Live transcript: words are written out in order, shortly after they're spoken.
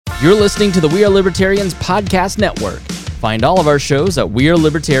You're listening to the We Are Libertarians Podcast Network. Find all of our shows at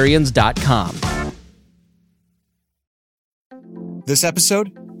wearelibertarians.com. This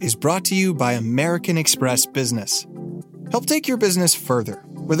episode is brought to you by American Express Business. Help take your business further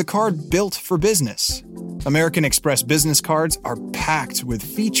with a card built for business. American Express business cards are packed with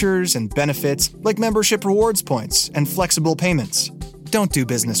features and benefits like membership rewards points and flexible payments. Don't do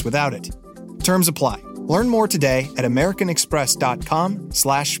business without it. Terms apply. Learn more today at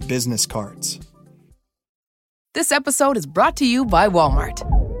americanexpress.com/businesscards. This episode is brought to you by Walmart.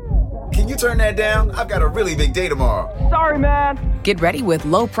 Can you turn that down? I've got a really big day tomorrow. Sorry, man. Get ready with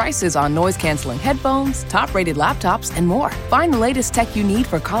low prices on noise-canceling headphones, top-rated laptops, and more. Find the latest tech you need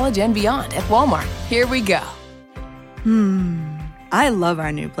for college and beyond at Walmart. Here we go. I love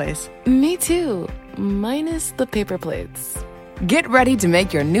our new place. Me too, minus the paper plates. Get ready to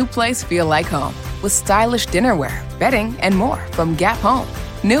make your new place feel like home with stylish dinnerware, bedding, and more from Gap Home.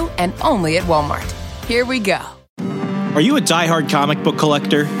 New and only at Walmart. Here we go. Are you a diehard comic book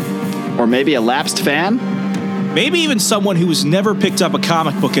collector? Or maybe a lapsed fan? Maybe even someone who has never picked up a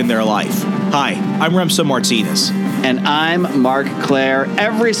comic book in their life. Hi, I'm Remso Martinez. And I'm Mark Claire.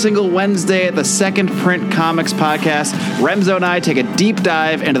 Every single Wednesday at the Second Print Comics podcast, Remso and I take a deep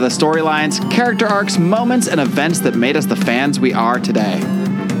dive into the storylines, character arcs, moments, and events that made us the fans we are today.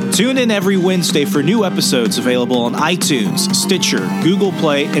 Tune in every Wednesday for new episodes available on iTunes, Stitcher, Google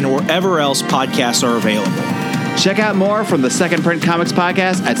Play, and wherever else podcasts are available. Check out more from the Second Print Comics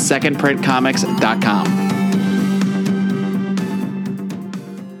podcast at secondprintcomics.com.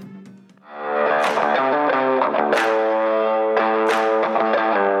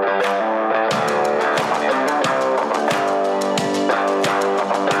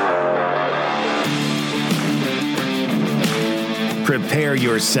 Prepare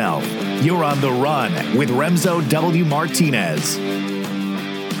yourself. You're on the run with Remso W. Martinez.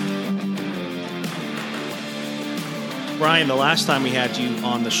 Brian, the last time we had you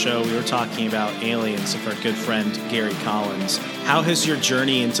on the show, we were talking about aliens with our good friend Gary Collins. How has your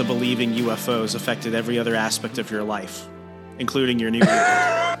journey into believing UFOs affected every other aspect of your life, including your new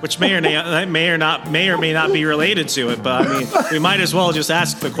which may or may not be related to it, but I mean, we might as well just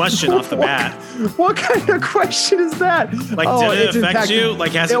ask the question off the bat. What kind of question is that? Like, did it affect you?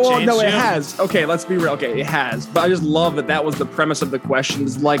 Like, has it changed no, it you? has. Okay, let's be real. Okay, it has. But I just love that was the premise of the question.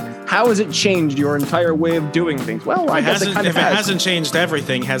 Is like, how has it changed your entire way of doing things? Well, I guess it kind of has. If it hasn't changed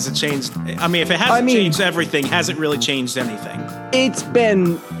everything, has it changed? I mean, if it hasn't changed everything, has it really changed anything? It's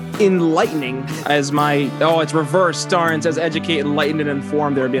been enlightening as it's reversed. Darn, it says educate, enlightened, and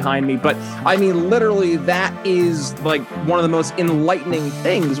informed there behind me. But I mean, literally, that is like one of the most enlightening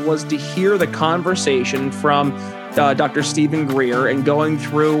things was to hear the conversation from Dr. Stephen Greer and going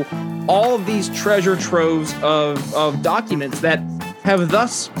through all of these treasure troves of documents that have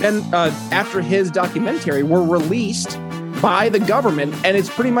thus been, after his documentary, were released by the government. And it's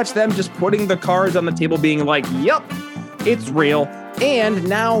pretty much them just putting the cards on the table being like, yep, it's real. And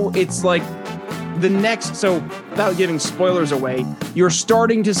now it's like the next, so without giving spoilers away, you're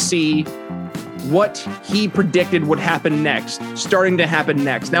starting to see what he predicted would happen next, starting to happen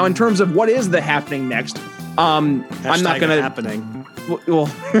next. Now, in terms of what is the happening next, I'm not going to happening.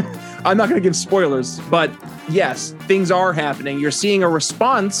 Well, I'm not going to give spoilers, but yes, things are happening. You're seeing a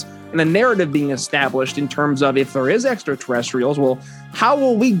response and a narrative being established in terms of if there is extraterrestrials, well, how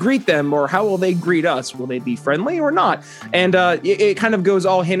will we greet them or how will they greet us? Will they be friendly or not? And it kind of goes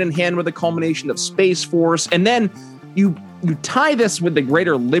all hand in hand with the culmination of Space Force. And then you tie this with the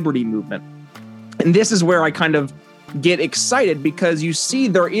greater liberty movement. And this is where I kind of get excited because you see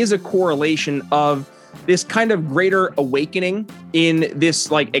there is a correlation of this kind of greater awakening in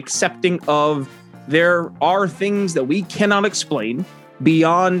this like accepting of there are things that we cannot explain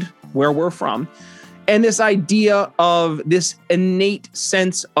beyond where we're from. And this idea of this innate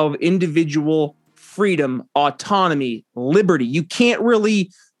sense of individual freedom, autonomy, liberty. You can't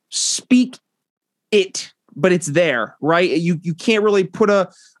really speak it, but it's there, right? You can't really put a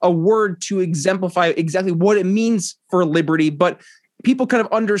word to exemplify exactly what it means for liberty, but people kind of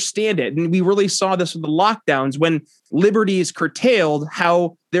understand it. And we really saw this with the lockdowns when liberty is curtailed,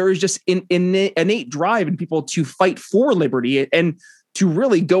 how there is just an innate drive in people to fight for liberty and to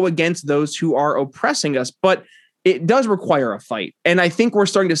really go against those who are oppressing us. But it does require a fight. And I think we're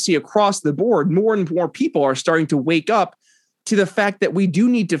starting to see across the board, more and more people are starting to wake up to the fact that we do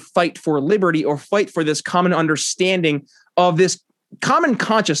need to fight for liberty or fight for this common understanding of this common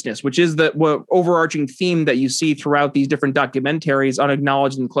consciousness, which is the overarching theme that you see throughout these different documentaries,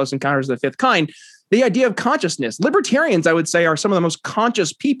 Unacknowledged and Close Encounters of the Fifth Kind. The idea of consciousness. Libertarians, I would say, are some of the most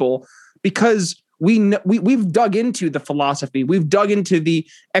conscious people because we've dug into the philosophy. We've dug into the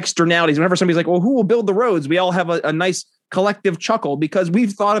externalities. Whenever somebody's like, well, who will build the roads? We all have a nice collective chuckle because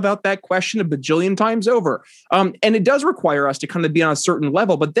we've thought about that question a bajillion times over. And it does require us to kind of be on a certain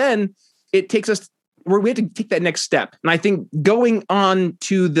level, but then it takes us where we have to take that next step. And I think going on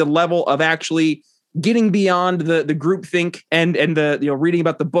to the level of actually getting beyond the groupthink and the, reading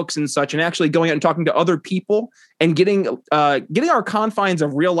about the books and such, and actually going out and talking to other people and getting our confines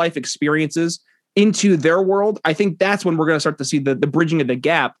of real life experiences into their world. I think that's when we're going to start to see the bridging of the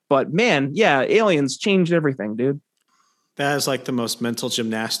gap. But man, yeah, aliens changed everything, dude. That is like the most mental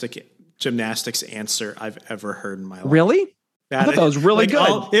gymnastics answer I've ever heard in my life. Really? I thought that was really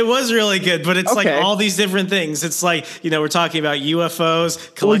good. It was really good, but it's like all these different things. It's like, we're talking about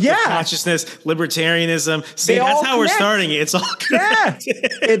UFOs, collective consciousness, libertarianism. See, that's how we're starting it. It's all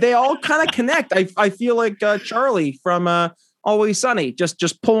connected. Yeah, they all kind of connect. I feel like Charlie from Always Sunny,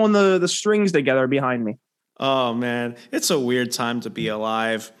 just pulling the strings together behind me. Oh man, it's a weird time to be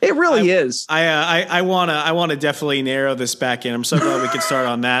alive. It really is. I wanna definitely narrow this back in. I'm so glad we could start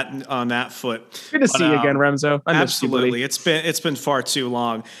on that foot. Good to see you again, Remzo. Absolutely, it's been far too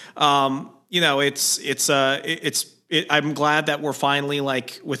long. I'm glad that we're finally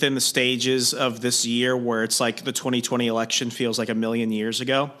like within the stages of this year where it's like the 2020 election feels like a million years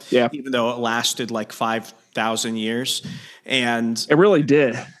ago. Yeah, even though it lasted like 5,000 years, and it really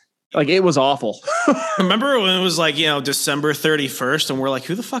did. Like, it was awful. Remember when it was like, December 31st and we're like,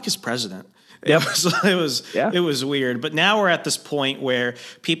 who the fuck is president? Yep. It was weird. But now we're at this point where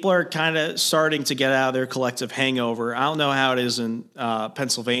people are kind of starting to get out of their collective hangover. I don't know how it is in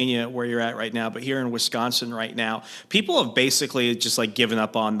Pennsylvania where you're at right now, but here in Wisconsin right now, people have basically just like given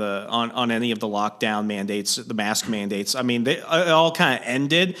up on on any of the lockdown mandates, the mask mandates. I mean, it all kind of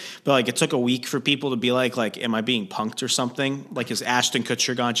ended, but like it took a week for people to be like, am I being punked or something? Like, is Ashton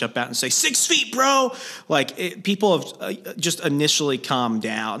Kutcher going to jump out and say 6 feet, bro? Like, people have just initially calmed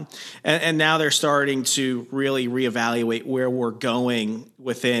down, and now they're starting to really reevaluate where we're going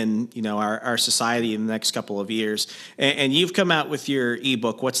within, our society in the next couple of years. And you've come out with your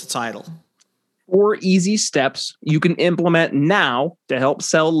ebook. What's the title? 4 easy steps you can implement now to help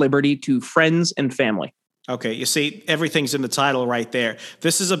sell liberty to friends and family. Okay, you see, everything's in the title right there.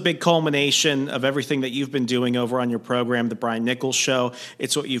 This is a big culmination of everything that you've been doing over on your program, The Brian Nichols Show.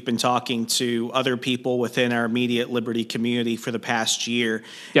 It's what you've been talking to other people within our immediate liberty community for the past year.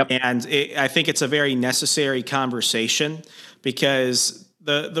 Yep. And I think it's a very necessary conversation because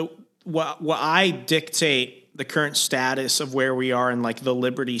what I dictate the current status of where we are in like the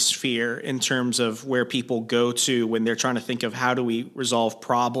liberty sphere in terms of where people go to when they're trying to think of how do we resolve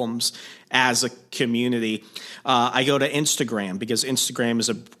problems as a community. I go to Instagram because Instagram is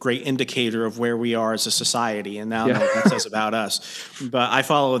a great indicator of where we are as a society. And now what that says about us. But I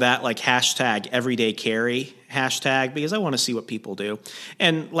follow that like hashtag everyday carry hashtag because I want to see what people do.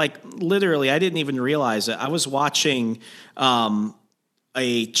 And like literally, I didn't even realize it. I was watching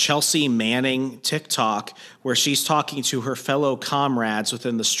a Chelsea Manning TikTok where she's talking to her fellow comrades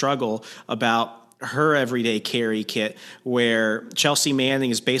within the struggle about her everyday carry kit, where Chelsea Manning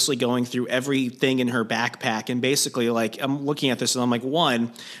is basically going through everything in her backpack. And basically, like, I'm looking at this and I'm like,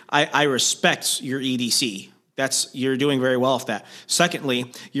 one, I respect your EDC. You're doing very well with that.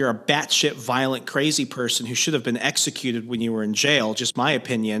 Secondly, you're a batshit violent, crazy person who should have been executed when you were in jail, just my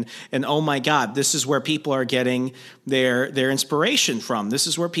opinion. And oh my God, this is where people are getting their inspiration from. This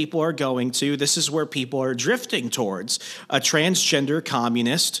is where people are going to. This is where people are drifting towards. A transgender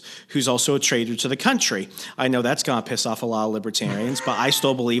communist who's also a traitor to the country. I know that's going to piss off a lot of libertarians, but I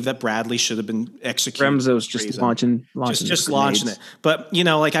still believe that Bradley should have been executed. Remzo's just launching it. But,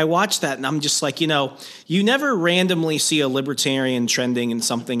 like I watched that and I'm just like, you never randomly see a libertarian trending in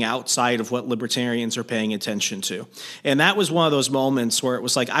something outside of what libertarians are paying attention to. And that was one of those moments where it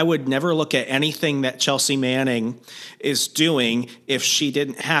was like, I would never look at anything that Chelsea Manning is doing if she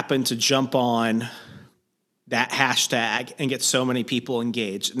didn't happen to jump on that hashtag and get so many people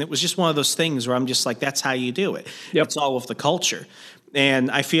engaged. And it was just one of those things where I'm just like, that's how you do it. Yep. It's all with the culture.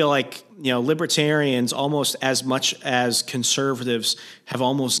 And I feel like, libertarians almost as much as conservatives have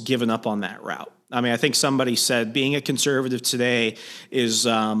almost given up on that route. I mean, I think somebody said being a conservative today is,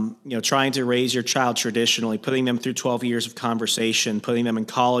 trying to raise your child traditionally, putting them through 12 years of conversation, putting them in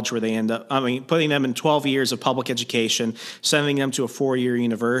college where they end up, putting them in 12 years of public education, sending them to a 4-year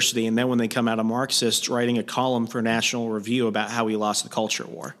university. And then when they come out of Marxist, writing a column for National Review about how we lost the culture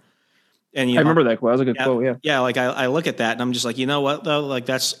war. And I remember that quote. That was a good quote. Yeah. Yeah. Like I look at that and I'm just like, you know what though? Like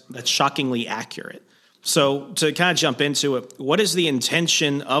that's shockingly accurate. So to kind of jump into it, what is the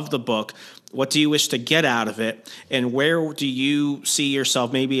intention of the book What do you wish to get out of it? And where do you see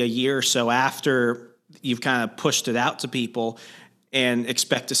yourself maybe a year or so after you've kind of pushed it out to people and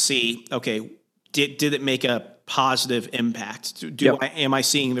expect to see, okay, did it make a positive impact? Am I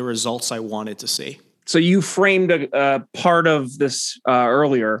seeing the results I wanted to see? So you framed a part of this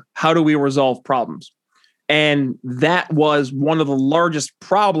earlier. How do we resolve problems? And that was one of the largest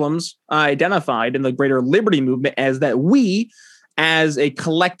problems identified in the greater liberty movement, as that we, as a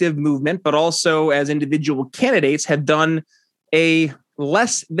collective movement, but also as individual candidates, have done a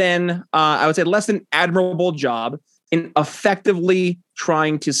less than admirable job in effectively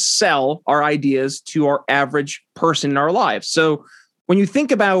trying to sell our ideas to our average person in our lives. So when you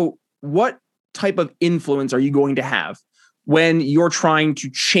think about what type of influence are you going to have when you're trying to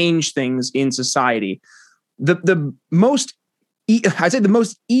change things in society, the most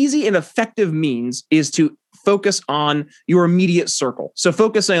easy and effective means is to focus on your immediate circle. So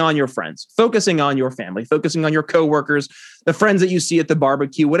focusing on your friends, focusing on your family, focusing on your coworkers, the friends that you see at the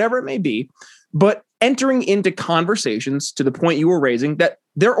barbecue, whatever it may be, but entering into conversations to the point you were raising that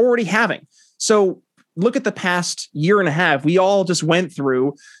they're already having. So look at the past year and a half. We all just went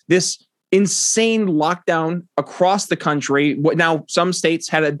through this insane lockdown across the country. Now, some states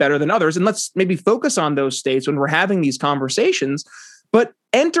had it better than others, and let's maybe focus on those states when we're having these conversations, but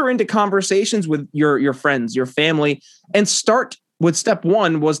enter into conversations with your friends, your family, and start with step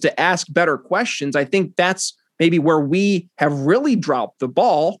one was to ask better questions. I think that's maybe where we have really dropped the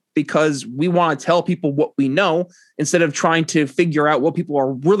ball, because we want to tell people what we know instead of trying to figure out what people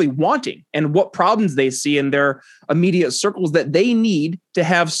are really wanting and what problems they see in their immediate circles that they need to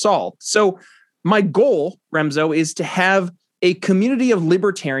have solved. So my goal, Remzo, is to have a community of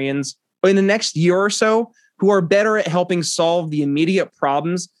libertarians in the next year or so who are better at helping solve the immediate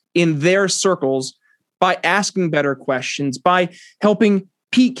problems in their circles by asking better questions, by helping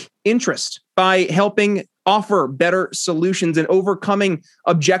pique interest, by helping offer better solutions and overcoming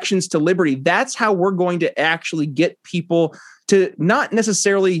objections to liberty. That's how we're going to actually get people to not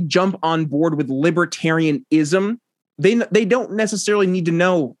necessarily jump on board with libertarianism. They don't necessarily need to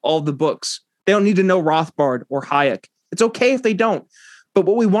know all the books. They don't need to know Rothbard or Hayek. It's okay if they don't. But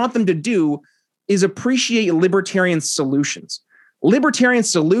what we want them to do is appreciate libertarian solutions. Libertarian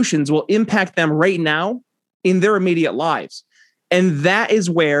solutions will impact them right now in their immediate lives. And that is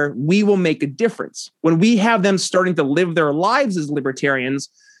where we will make a difference. When we have them starting to live their lives as libertarians,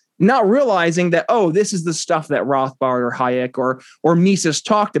 not realizing that, oh, this is the stuff that Rothbard or Hayek or Mises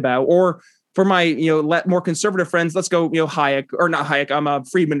talked about, or for my more conservative friends, let's go Hayek, or not Hayek, I'm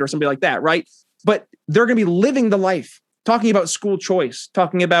Friedman or somebody like that, right? But they're going to be living the life, talking about school choice,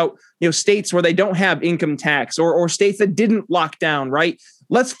 talking about states where they don't have income tax, or states that didn't lock down, right?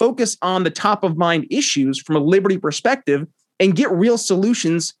 Let's focus on the top of mind issues from a liberty perspective and get real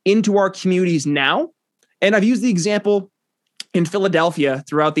solutions into our communities now. And I've used the example in Philadelphia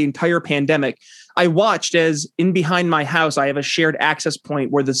throughout the entire pandemic. I watched as in behind my house, I have a shared access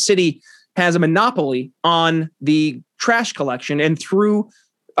point where the city has a monopoly on the trash collection. And through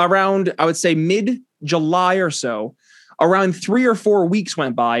around, I would say mid-July or so, around 3 or 4 weeks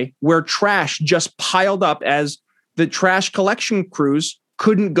went by where trash just piled up as the trash collection crews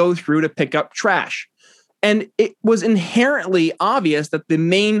couldn't go through to pick up trash. And it was inherently obvious that the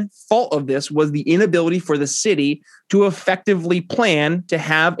main fault of this was the inability for the city to effectively plan to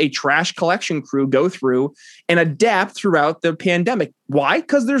have a trash collection crew go through and adapt throughout the pandemic. Why?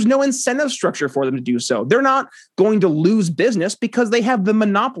 Because there's no incentive structure for them to do so. They're not going to lose business because they have the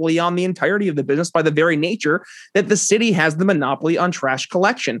monopoly on the entirety of the business by the very nature that the city has the monopoly on trash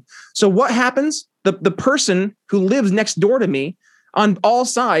collection. So what happens? The person who lives next door to me on all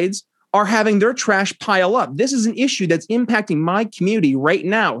sides are having their trash pile up. This is an issue that's impacting my community right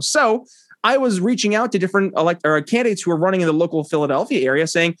now. So I was reaching out to different candidates who are running in the local Philadelphia area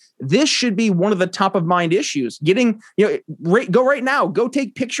saying, this should be one of the top of mind issues. Go right now, go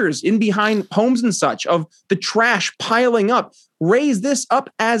take pictures in behind homes and such of the trash piling up. Raise this up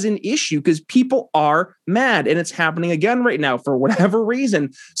as an issue because people are mad, and it's happening again right now for whatever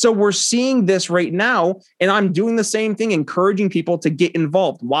reason. So we're seeing this right now, and I'm doing the same thing, encouraging people to get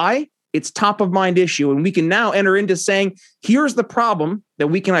involved. Why? It's top of mind issue. And we can now enter into saying, here's the problem that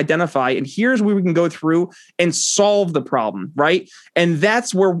we can identify, and here's where we can go through and solve the problem, right? And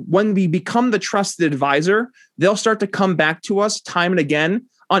that's where when we become the trusted advisor, they'll start to come back to us time and again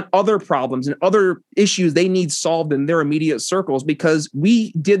on other problems and other issues they need solved in their immediate circles because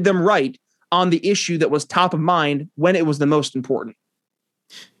we did them right on the issue that was top of mind when it was the most important.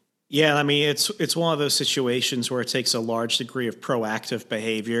 Yeah, I mean, it's one of those situations where it takes a large degree of proactive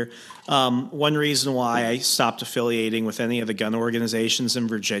behavior. One reason why I stopped affiliating with any of the gun organizations in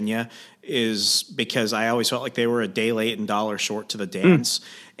Virginia is because I always felt like they were a day late and dollar short to the dance.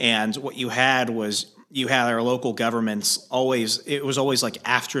 And what you had our local governments it was always like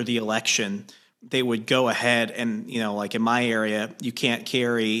after the election, they would go ahead and, like in my area, you can't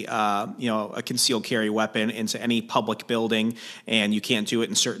carry, a concealed carry weapon into any public building, and you can't do it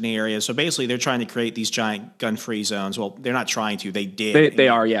in certain areas. So basically they're trying to create these giant gun-free zones. Well, they're not trying to, they did. They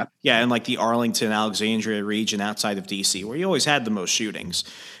are, yeah. Yeah, in like the Arlington, Alexandria region outside of DC, where you always had the most shootings.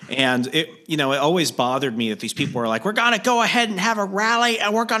 And it always bothered me that these people were like, we're going to go ahead and have a rally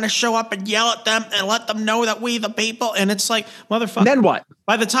and we're going to show up and yell at them and let them know that we the people. And it's like, motherfucker. Then what?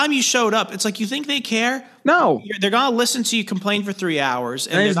 By the time you showed up, it's like, you think they care? No. They're going to listen to you complain for 3 hours.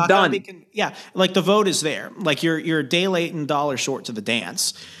 And it's done. Like the vote is there. Like you're a day late and dollar short to the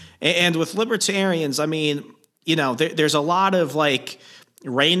dance. And with libertarians, I mean, there's a lot of like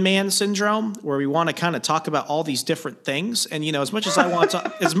Rain Man syndrome where we want to kind of talk about all these different things. And, as much as I want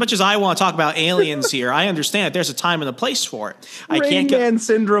to talk about aliens here, I understand that there's a time and a place for it. Rain Man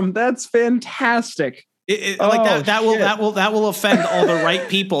syndrome. That's fantastic. That will offend all the right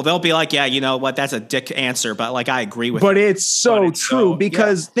people. They'll be like, yeah, you know what? That's a dick answer, but like I agree with. But it's so true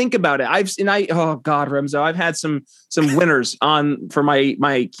because think about it. Oh God, Remzo, I've had some winners on for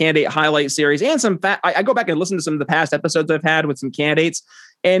my candidate highlight series and I go back and listen to some of the past episodes I've had with some candidates,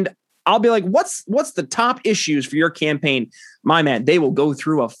 and I'll be like, what's the top issues for your campaign? My man, they will go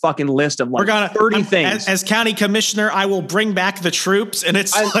through a fucking list of like 30 things. As county commissioner, I will bring back the troops. And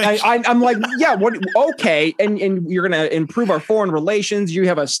it's I'm like, yeah, what? Okay. And you're going to improve our foreign relations. You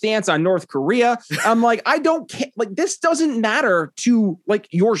have a stance on North Korea. I'm like, I don't care. Like, this doesn't matter to like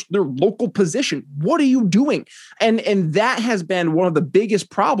their local position. What are you doing? And that has been one of the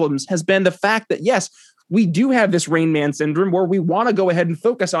biggest problems, has been the fact that, yes, we do have this Rain Man syndrome where we want to go ahead and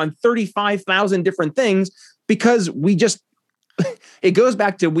focus on 35,000 different things because it goes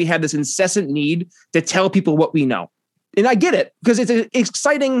back to, we have this incessant need to tell people what we know. And I get it because it's an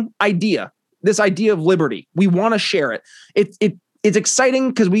exciting idea, this idea of liberty. We want to share it. It's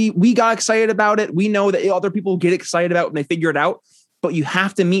exciting because we got excited about it. We know that other people get excited about it when they figure it out, but you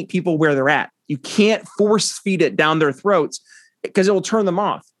have to meet people where they're at. You can't force feed it down their throats because it will turn them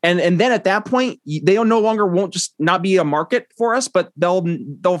off. And then at that point, they won't just not be a market for us, but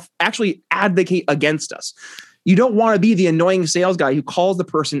they'll actually advocate against us. You don't want to be the annoying sales guy who calls the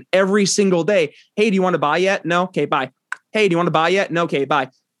person every single day. Hey, do you want to buy yet? No. Okay, bye. Hey, do you want to buy yet? No. Okay, bye.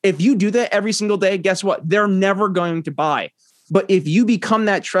 If you do that every single day, guess what? They're never going to buy. But if you become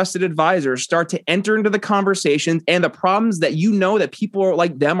that trusted advisor, start to enter into the conversations and the problems that that people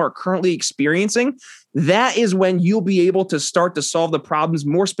like them are currently experiencing, that is when you'll be able to start to solve the problems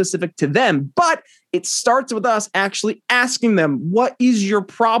more specific to them. But it starts with us actually asking them, what is your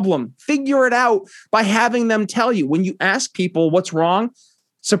problem? Figure it out by having them tell you. When you ask people what's wrong,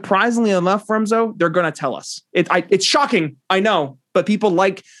 surprisingly enough, Remzo, they're going to tell us. It's shocking, I know, but people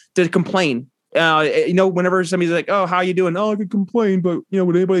like to complain. Whenever somebody's like, oh, how you doing? Oh, I could complain, but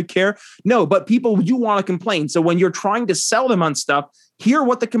would anybody care? No, but people do want to complain. So when you're trying to sell them on stuff, hear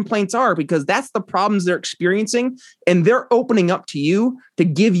what the complaints are, because that's the problems they're experiencing. And they're opening up to you to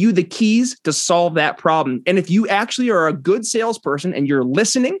give you the keys to solve that problem. And if you actually are a good salesperson and you're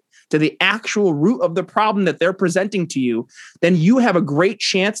listening to the actual root of the problem that they're presenting to you, then you have a great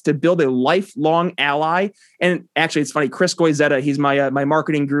chance to build a lifelong ally. And actually, it's funny, Chris Goizetta, he's my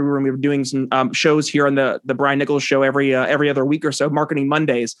marketing guru, and we were doing some shows here on the Brian Nichols show every other week or so, Marketing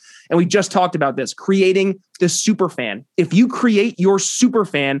Mondays. And we just talked about this, creating the super fan. If you create your super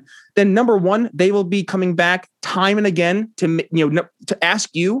fan, then number one, they will be coming back time and again to ask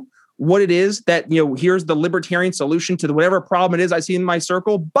you what it is that, here's the libertarian solution to whatever problem it is I see in my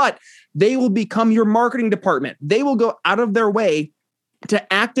circle, but they will become your marketing department. They will go out of their way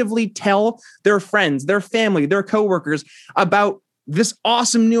to actively tell their friends, their family, their coworkers about this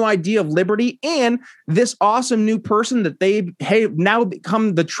awesome new idea of liberty and this awesome new person that they have now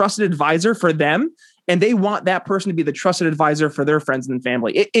become the trusted advisor for them. And they want that person to be the trusted advisor for their friends and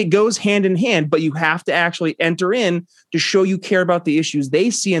family. It goes hand in hand, but you have to actually enter in to show you care about the issues they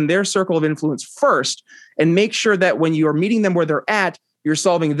see in their circle of influence first, and make sure that when you are meeting them where they're at, you're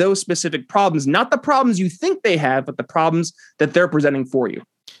solving those specific problems, not the problems you think they have, but the problems that they're presenting for you.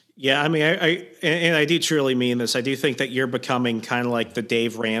 Yeah, I mean, I do truly mean this. I do think that you're becoming kind of like the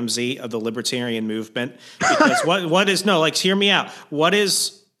Dave Ramsey of the libertarian movement. Because hear me out. What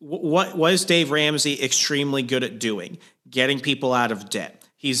is Dave Ramsey extremely good at doing? Getting people out of debt.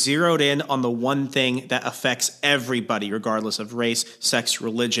 He zeroed in on the one thing that affects everybody, regardless of race, sex,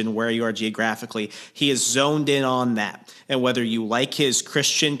 religion, where you are geographically. He is zoned in on that. And whether you like his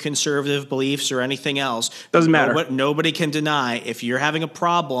Christian conservative beliefs or anything else, doesn't matter. Nobody can deny if you're having a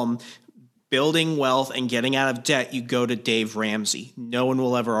problem building wealth and getting out of debt, you go to Dave Ramsey. No one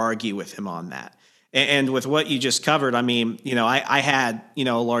will ever argue with him on that. And with what you just covered, I mean, I had,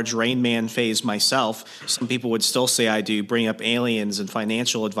 a large Rain Man phase myself. Some people would still say I do, bring up aliens and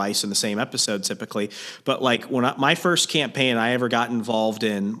financial advice in the same episode typically. But like my first campaign I ever got involved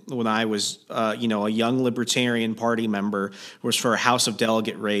in when I was, a young Libertarian Party member was for a House of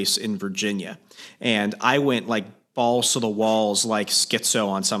Delegate race in Virginia. And I went like balls to the walls like schizo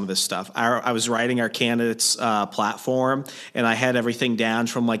on some of this stuff. I was writing our candidates platform, and I had everything down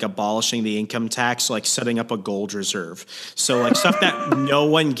from like abolishing the income tax, like setting up a gold reserve. So like stuff that no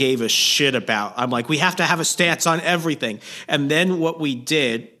one gave a shit about. I'm like, we have to have a stance on everything. And then what we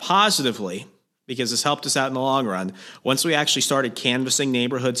did positively, because this helped us out in the long run, once we actually started canvassing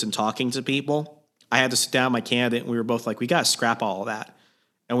neighborhoods and talking to people, I had to sit down with my candidate, and we were both like, we got to scrap all of that.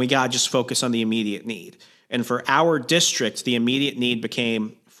 And we got to just focus on the immediate need. And for our district, the immediate need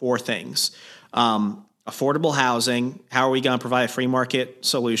became 4 things. Affordable housing. How are we going to provide a free market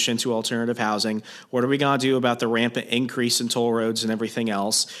solution to alternative housing? What are we going to do about the rampant increase in toll roads and everything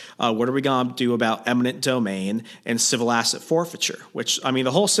else? What are we going to do about eminent domain and civil asset forfeiture? Which, I mean,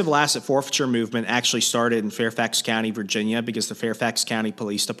 the whole civil asset forfeiture movement actually started in Fairfax County, Virginia, because the Fairfax County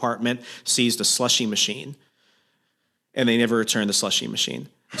Police Department seized a slushy machine, and they never returned the slushy machine.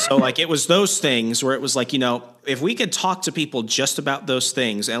 So like it was those things where it was like, if we could talk to people just about those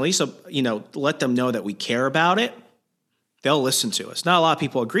things, at least, let them know that we care about it, they'll listen to us. Not a lot of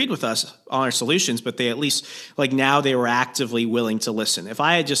people agreed with us on our solutions, but they at least like now they were actively willing to listen. If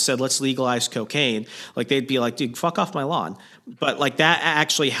I had just said, let's legalize cocaine, like they'd be like, dude, fuck off my lawn. But like that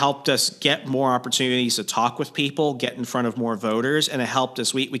actually helped us get more opportunities to talk with people, get in front of more voters. And it helped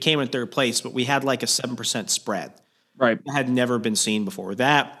us. We came in 3rd place, but we had like a 7% spread. Right. Had never been seen before.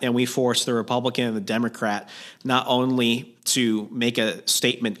 That, and we forced the Republican and the Democrat not only to make a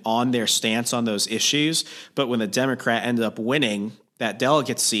statement on their stance on those issues, but when the Democrat ended up winning that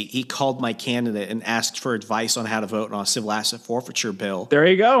delegate seat, he called my candidate and asked for advice on how to vote on a civil asset forfeiture bill. There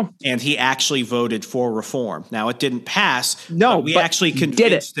you go. And he actually voted for reform. Now, it didn't pass. No, but we actually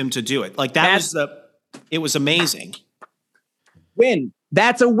convinced him to do it. Like it was amazing. Win.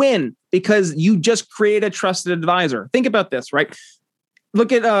 That's a win because you just create a trusted advisor. Think about this, right?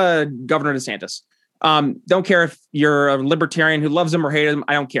 Look at Governor DeSantis. Don't care if you're a libertarian who loves him or hates him.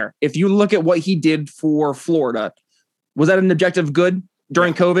 I don't care. If you look at what he did for Florida, was that an objective good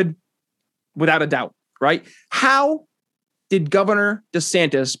during COVID? Without a doubt, right? How did Governor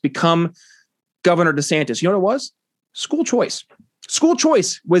DeSantis become Governor DeSantis? You know what it was? School choice. School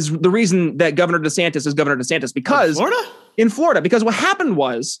choice was the reason that Governor DeSantis is Governor DeSantis because in Florida, because what happened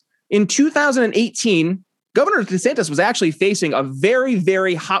was in 2018, Governor DeSantis was actually facing a very,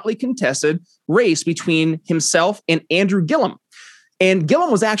 very hotly contested race between himself and Andrew Gillum. And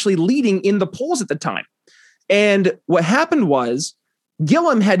Gillum was actually leading in the polls at the time. And what happened was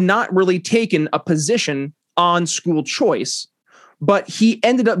Gillum had not really taken a position on school choice, but he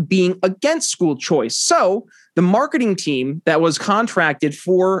ended up being against school choice. So the marketing team that was contracted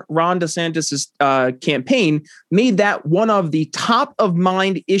for Ron DeSantis' campaign made that one of the top of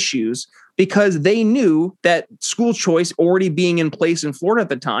mind issues because they knew that school choice already being in place in Florida at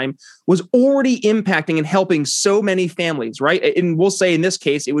the time was already impacting and helping so many families, right? And we'll say in this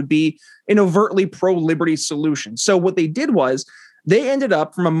case, it would be an overtly pro-liberty solution. So what they did was they ended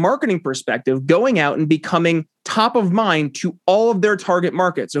up, from a marketing perspective, going out and becoming top of mind to all of their target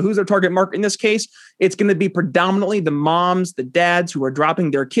market. So who's their target market in this case? It's going to be predominantly the moms, the dads who are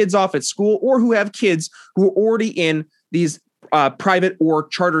dropping their kids off at school or who have kids who are already in these private or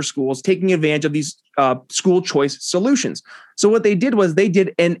charter schools taking advantage of these school choice solutions. So what they did was they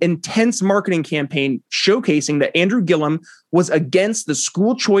did an intense marketing campaign showcasing that Andrew Gillum was against the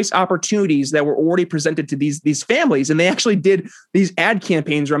school choice opportunities that were already presented to these families. And they actually did these ad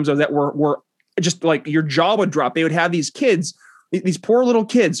campaigns, Remzo, that were just like your jaw would drop. They would have these kids, these poor little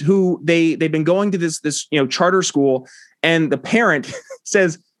kids who they've been going to this charter school, and the parent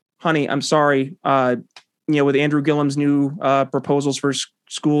says, honey, I'm sorry, with Andrew Gillum's new proposals for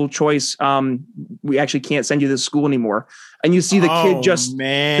school choice, we actually can't send you to this school anymore. And you see the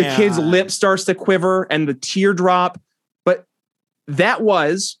the kid's lip starts to quiver and the teardrop. But that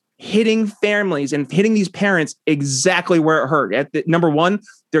was hitting families and hitting these parents exactly where it hurt. Number one,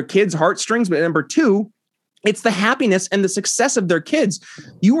 their kids' heartstrings, but number two, It's the happiness and the success of their kids.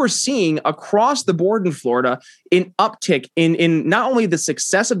 You are seeing across the board in Florida an uptick in not only the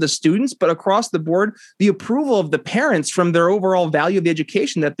success of the students, but across the board, the approval of the parents from their overall value of the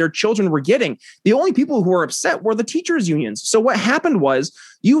education that their children were getting. The only people who were upset were the teachers' unions. So what happened was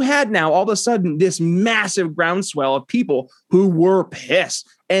you had now all of a sudden this massive groundswell of people who were pissed,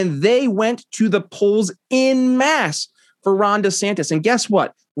 and they went to the polls en masse for Ron DeSantis. And guess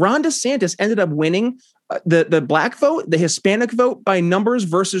what? Ron DeSantis ended up winning the black vote, the Hispanic vote by numbers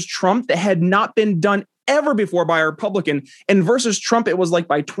versus Trump that had not been done ever before by a Republican. And versus Trump, it was like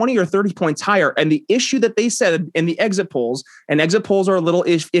by 20 or 30 points higher. And the issue that they said in the exit polls, and exit polls are a little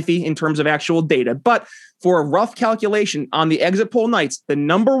iffy in terms of actual data, but for a rough calculation on the exit poll nights, the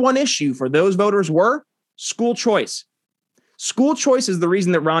number one issue for those voters were school choice. School choice is the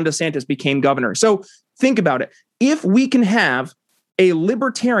reason that Ron DeSantis became governor. So think about it. If we can have a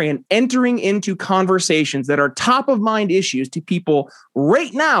libertarian entering into conversations that are top of mind issues to people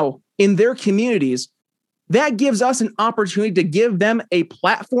right now in their communities, that gives us an opportunity to give them a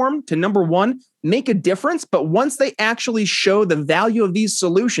platform to, number one, make a difference. But once they actually show the value of these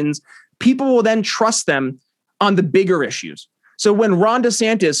solutions, people will then trust them on the bigger issues. So when Ron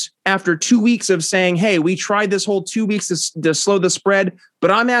DeSantis, after 2 weeks of saying, hey, we tried this whole 2 weeks to slow the spread,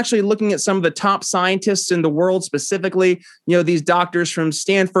 but I'm actually looking at some of the top scientists in the world, specifically, these doctors from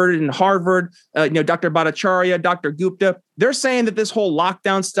Stanford and Harvard, Dr. Bhattacharya, Dr. Gupta, they're saying that this whole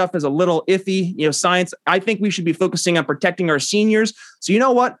lockdown stuff is a little iffy, science. I think we should be focusing on protecting our seniors. So you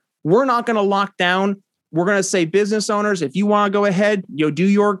know what? We're not going to lock down. We're going to say business owners, if you want to go ahead, do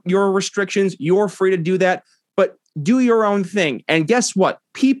your restrictions, you're free to do that. But do your own thing. And guess what?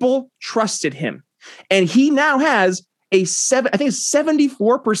 People trusted him. And he now has a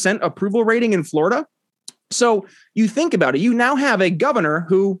 74% approval rating in Florida. So you think about it. You now have a governor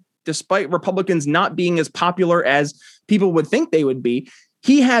who, despite Republicans not being as popular as people would think they would be,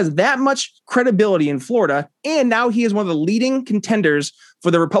 he has that much credibility in Florida. And now he is one of the leading contenders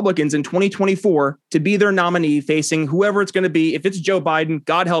for the Republicans in 2024 to be their nominee facing whoever it's going to be. If it's Joe Biden,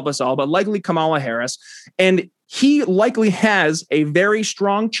 God help us all, but likely Kamala Harris. And he likely has a very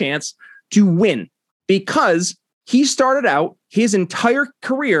strong chance to win because he started out his entire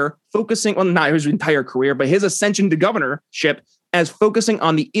career focusing on, not his entire career, but his ascension to governorship as focusing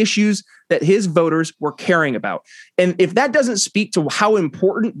on the issues that his voters were caring about. And if that doesn't speak to how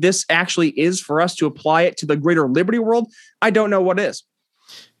important this actually is for us to apply it to the greater liberty world, I don't know what is.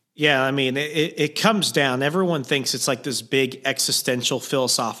 Yeah, I mean, it comes down. Everyone thinks it's like this big existential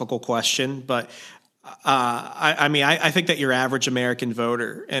philosophical question, but I think that your average American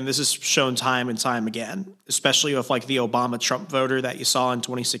voter, and this is shown time and time again, especially with like the Obama-Trump voter that you saw in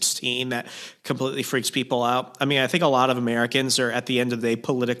 2016 that completely freaks people out. I mean, I think a lot of Americans are at the end of the day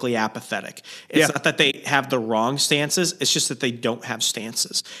politically apathetic. It's not that they have the wrong stances. It's just that they don't have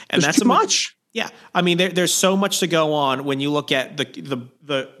stances. And that's too much. Yeah, I mean, there's so much to go on when you look at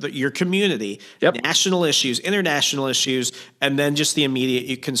your community, national issues, international issues, and then just the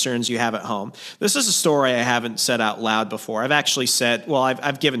immediate concerns you have at home. This is a story I haven't said out loud before. I've actually said, well,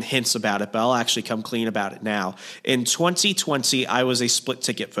 I've given hints about it, but I'll actually come clean about it now. In 2020, I was a split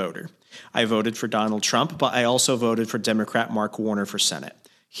ticket voter. I voted for Donald Trump, but I also voted for Democrat Mark Warner for Senate.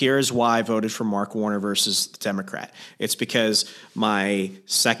 Here's why I voted for Mark Warner versus the Democrat. It's because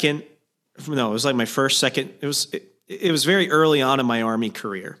it was very early on in my Army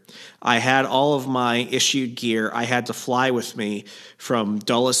career. I had all of my issued gear. I had to fly with me from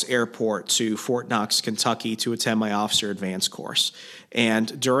Dulles Airport to Fort Knox, Kentucky to attend my officer advance course.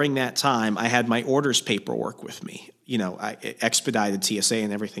 And during that time, I had my orders paperwork with me. I expedited TSA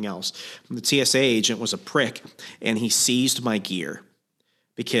and everything else. The TSA agent was a prick, and he seized my gear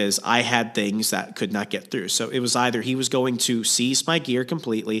because I had things that could not get through. So it was either he was going to seize my gear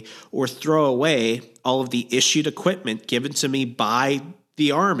completely or throw away all of the issued equipment given to me by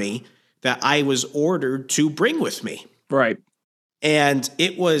the Army that I was ordered to bring with me. Right. And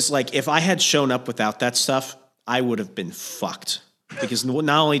it was like, if I had shown up without that stuff, I would have been fucked. Because not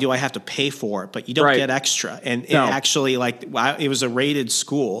only do I have to pay for it, but you don't get extra. And it actually, it was a rated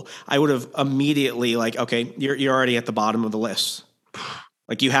school. I would have immediately okay, you're already at the bottom of the list.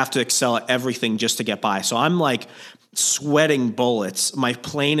 Like, you have to excel at everything just to get by. So I'm sweating bullets. My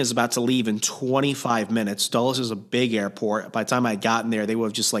plane is about to leave in 25 minutes. Dulles is a big airport. By the time I had gotten there, they would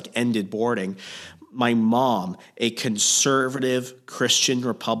have just ended boarding. My mom, a conservative Christian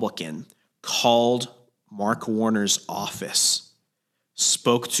Republican, called Mark Warner's office,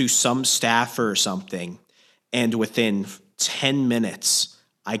 spoke to some staffer or something, and within 10 minutes,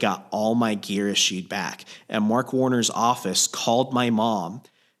 I got all my gear issued back. And Mark Warner's office called my mom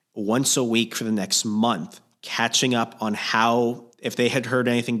once a week for the next month catching up on if they had heard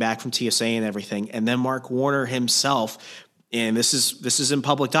anything back from TSA and everything. And then Mark Warner himself, and this is in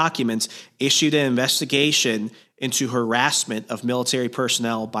public documents, issued an investigation into harassment of military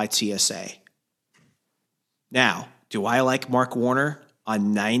personnel by TSA. Now, do I like Mark Warner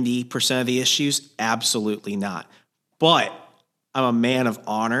on 90% of the issues? Absolutely not. But I'm a man of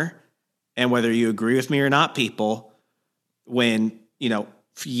honor. And whether you agree with me or not, people, when,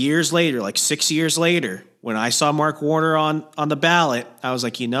 years later, like 6 years later, when I saw Mark Warner on the ballot, I was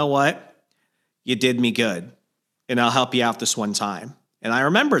like, you know what? You did me good. And I'll help you out this one time. And I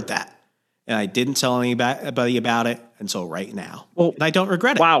remembered that. And I didn't tell anybody about it until right now. Well, and I don't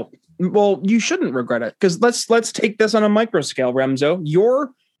regret it. Wow. Well, you shouldn't regret it, because let's take this on a micro scale, Remzo.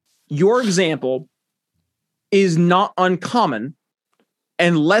 Your example is not uncommon.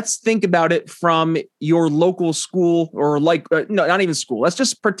 And let's think about it from your local school, or no, not even school. Let's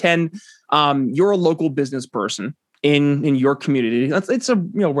just pretend you're a local business person in your community. It's a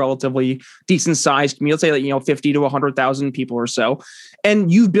relatively decent sized community. Let's say that 50 to 100,000 people or so,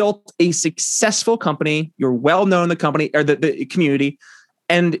 and you've built a successful company. You're well known in the company or the community,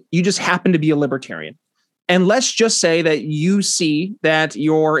 and you just happen to be a libertarian. And let's just say that you see that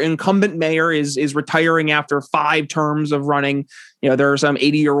your incumbent mayor is retiring after 5 terms of running. There's some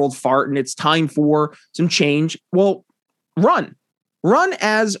 80-year-old fart and it's time for some change. Well, run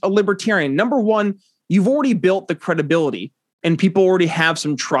as a libertarian. Number one, you've already built the credibility and people already have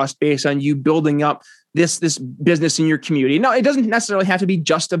some trust based on you building up this business in your community. Now, it doesn't necessarily have to be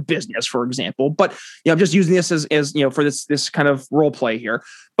just a business, for example, but I'm just using this as for this kind of role play here.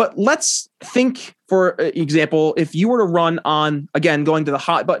 But let's think, for example, if you were to run on, again, going to the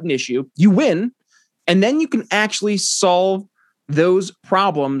hot button issue, you win, and then you can actually solve those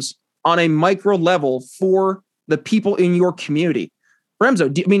problems on a micro level for the people in your community.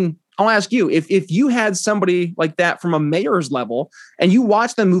 Remzo, I'll ask you, if you had somebody like that from a mayor's level and you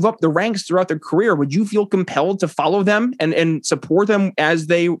watch them move up the ranks throughout their career, would you feel compelled to follow them and support them as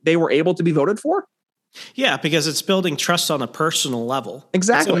they were able to be voted for? Yeah, because it's building trust on a personal level.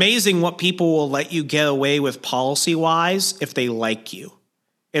 Exactly. It's amazing what people will let you get away with policy-wise if they like you.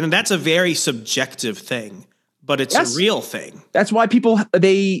 And that's a very subjective thing, but it's a real thing. That's why people,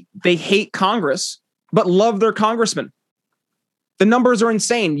 they hate Congress, but love their congressman. The numbers are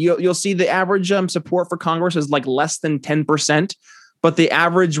insane. You'll see the average support for Congress is like less than 10%, but the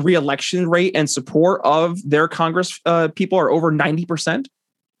average reelection rate and support of their Congress people are over 90%.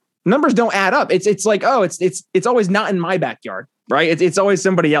 Numbers don't add up. It's like, oh, it's always not in my backyard, right? It's always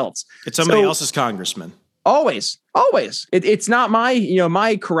somebody else. It's somebody else's congressman. Always. It's not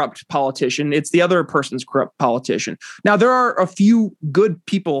my corrupt politician. It's the other person's corrupt politician. Now, there are a few good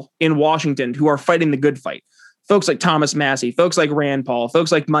people in Washington who are fighting the good fight. Folks like Thomas Massie, folks like Rand Paul,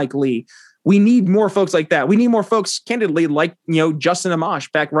 folks like Mike Lee. We need more folks like that. We need more folks, candidly, like, Justin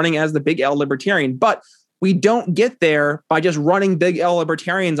Amash back running as the Big L libertarian. But we don't get there by just running Big L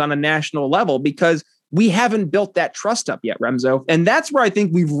libertarians on a national level, because we haven't built that trust up yet, Remzo. And that's where I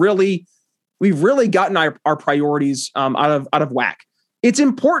think we've really gotten our priorities out of whack. It's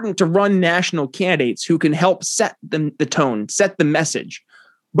important to run national candidates who can help set the tone, set the message.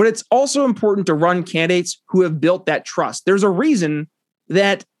 But it's also important to run candidates who have built that trust. There's a reason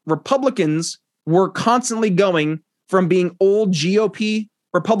that Republicans were constantly going from being old GOP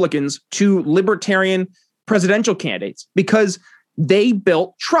Republicans to libertarian presidential candidates, because they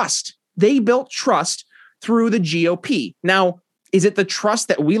built trust. They built trust through the GOP. Now, is it the trust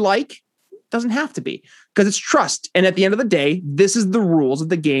that we like? It doesn't have to be, because it's trust. And at the end of the day, this is the rules of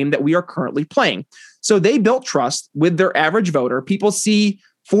the game that we are currently playing. So they built trust with their average voter. People see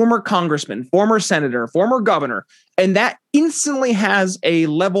former congressman, former senator, former governor, and that instantly has a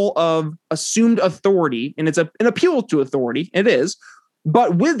level of assumed authority, and it's an appeal to authority. It is.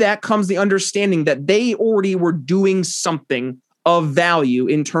 But with that comes the understanding that they already were doing something of value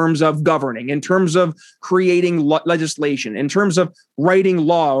in terms of governing, in terms of creating legislation, in terms of writing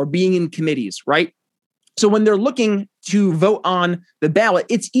law or being in committees, right? So when they're looking to vote on the ballot,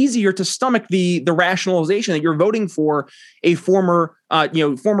 it's easier to stomach the rationalization that you're voting for a former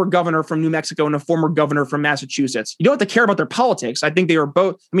governor from New Mexico and a former governor from Massachusetts. You don't have to care about their politics. I think they are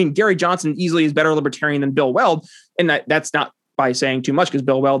both. Gary Johnson easily is better libertarian than Bill Weld, and that's not by saying too much, because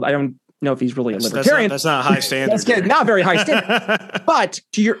Bill Weld, I don't know if he's really a libertarian. That's not a high standard. That's not very high standard. But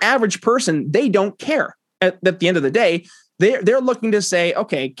to your average person, they don't care. At the end of the day, they're looking to say,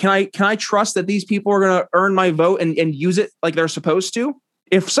 okay, can I trust that these people are going to earn my vote and use it like they're supposed to?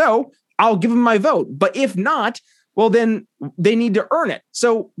 If so, I'll give them my vote. But if not, well, then they need to earn it.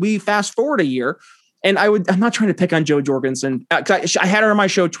 So we fast forward a year, and I'm not trying to pick on Jo Jorgensen. I had her on my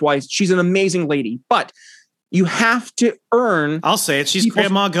show twice. She's an amazing lady, but You have to earn. I'll say it. She's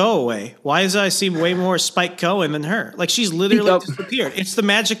Grandma Go Away. Why does I see way more Spike Cohen than her? Like, she's literally disappeared. It's the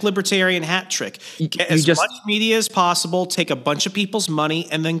magic libertarian hat trick. Get as much media as possible, take a bunch of people's money,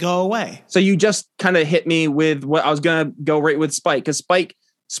 and then go away. So you just kind of hit me with what I was going to go right with Spike, because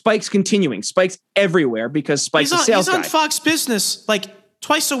Spike's continuing. Spike's everywhere because Spike's a sales guy. He's on Fox Business like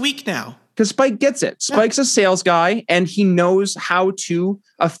twice a week now. Because Spike gets it. Spike's a sales guy, and he knows how to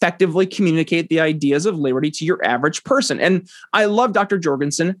effectively communicate the ideas of liberty to your average person. And I love Dr.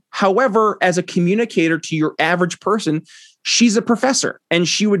 Jorgensen. However, as a communicator to your average person, she's a professor, and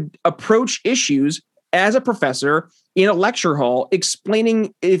she would approach issues as a professor in a lecture hall,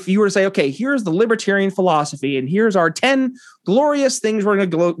 explaining, if you were to say, okay, here's the libertarian philosophy, and here's our 10 glorious things we're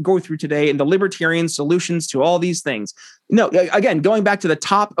going to go through today, and the libertarian solutions to all these things. No, again, going back to the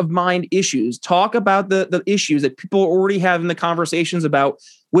top of mind issues, talk about the issues that people are already having the conversations about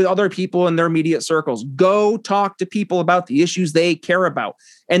with other people in their immediate circles. Go talk to people about the issues they care about.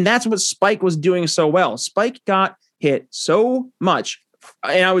 And that's what Spike was doing so well. Spike got hit so much,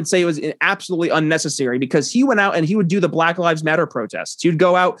 and I would say it was absolutely unnecessary, because he went out and he would do the Black Lives Matter protests. He would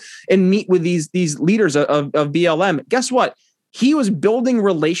go out and meet with these leaders of BLM. Guess what? He was building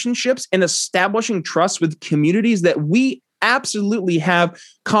relationships and establishing trust with communities that we absolutely have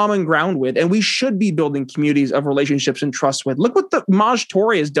common ground with, and we should be building communities of relationships and trust with. Look what the Maj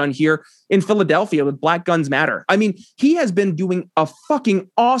Toure has done here in Philadelphia with Black Guns Matter. I mean, he has been doing a fucking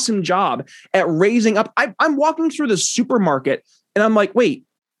awesome job at raising up. I'm walking through the supermarket and I'm like, wait,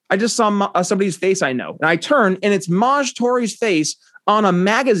 I just saw somebody's face I know. And I turn and it's Maj Toure's face on a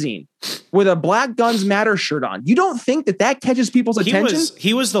magazine with a Black Guns Matter shirt on. You don't think that catches people's attention?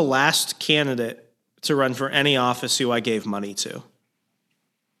 He was the last candidate to run for any office who I gave money to.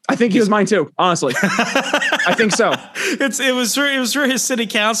 I think he was mine too, honestly. I think so. It was for his city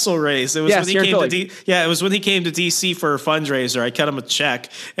council race. It was when he came to it was when he came to DC for a fundraiser. I cut him a check,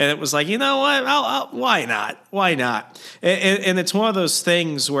 and it was like, you know what? Why not? Why not? And it's one of those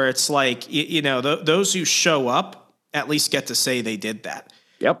things where it's like, those who show up at least get to say they did that.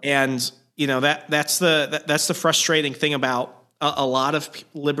 Yep. And that's the frustrating thing about a lot of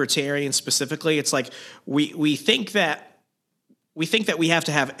libertarians specifically. It's like we think that we have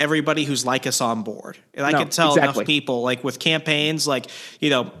to have everybody who's like us on board. And I can tell enough people, like with campaigns, like,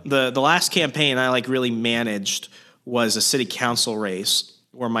 the last campaign I really managed was a city council race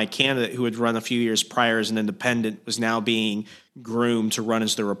where my candidate, who had run a few years prior as an independent, was now being groomed to run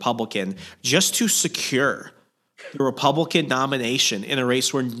as the Republican, just to secure the Republican nomination in a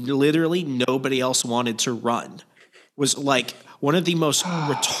race where literally nobody else wanted to run. Was like one of the most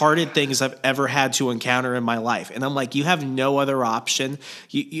retarded things I've ever had to encounter in my life. And I'm like, you have no other option.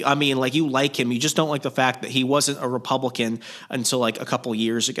 You like him. You just don't like the fact that he wasn't a Republican until a couple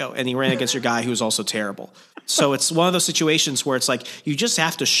years ago. And he ran against your guy who was also terrible. So it's one of those situations where it's like, you just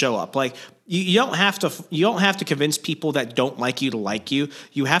have to show up. Like you don't have to convince people that don't like you to like you.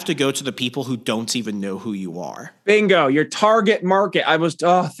 You have to go to the people who don't even know who you are. Bingo. Your target market.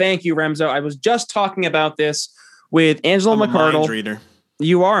 Thank you, Remzo. I was just talking about this with Angela McArdle. Mind reader.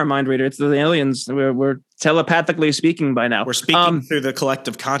 You are a mind reader. It's the aliens. We're telepathically speaking by now. We're speaking through the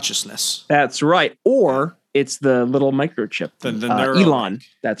collective consciousness. That's right. Or it's the little microchip. The Elon.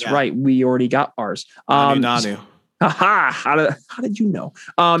 That's right. We already got ours. Nanu. How did you know?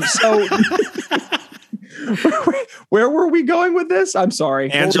 So where were we going with this? I'm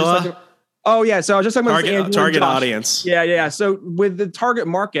sorry. Angela. Oh, yeah. So I was just talking about target audience. Yeah. So with the target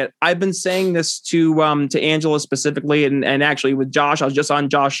market, I've been saying this to Angela specifically, and actually with Josh. I was just on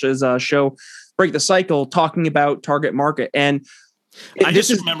Josh's show, Break the Cycle, talking about target market. And I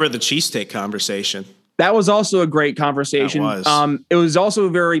just remember the cheesesteak conversation. That was also a great conversation. It was also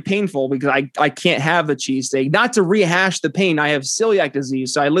very painful because I can't have the cheesesteak. Not to rehash the pain, I have celiac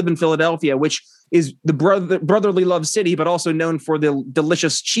disease. So I live in Philadelphia, which is the brotherly love city, but also known for the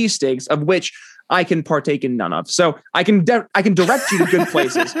delicious cheesesteaks, of which I can partake in none of. So I can direct you to good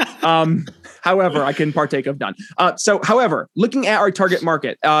places. However, I can partake of none. However, looking at our target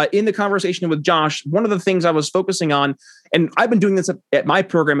market, in the conversation with Josh, one of the things I was focusing on, and I've been doing this at my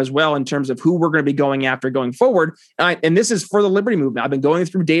program as well in terms of who we're going to be going after going forward. And this is for the Liberty Movement. I've been going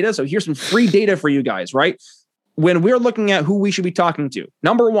through data. So here's some free data for you guys, right? When we're looking at who we should be talking to,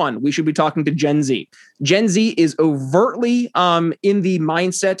 number one, we should be talking to Gen Z. Gen Z is overtly in the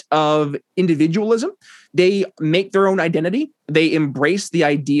mindset of individualism. They make their own identity. They embrace the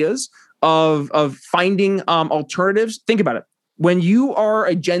ideas of finding alternatives. Think about it. When you are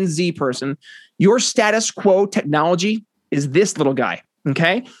a Gen Z person, your status quo technology is this little guy.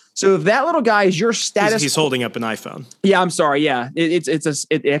 Okay. So if that little guy is your status, he's holding up an iPhone. Yeah, I'm sorry. Yeah, it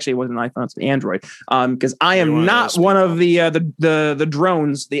actually wasn't an iPhone; it's an Android. Because I am not one of the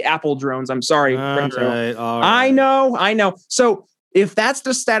drones, the Apple drones. I'm sorry. All right. I know. So if that's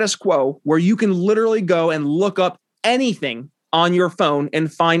the status quo, where you can literally go and look up anything on your phone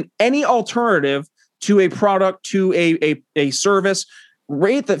and find any alternative to a product, to a service,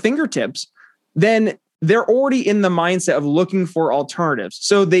 right at the fingertips, then they're already in the mindset of looking for alternatives.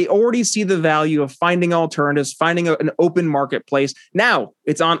 So they already see the value of finding alternatives, finding an open marketplace. Now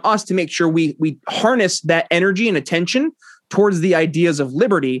it's on us to make sure we harness that energy and attention towards the ideas of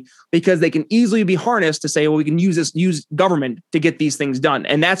liberty, because they can easily be harnessed to say, well, we can use government to get these things done.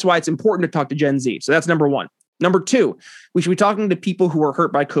 And that's why it's important to talk to Gen Z. So that's number one. Number two, we should be talking to people who are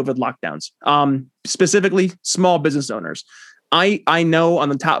hurt by COVID lockdowns, specifically small business owners. I know on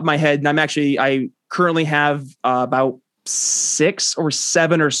the top of my head, and I currently have about 6 or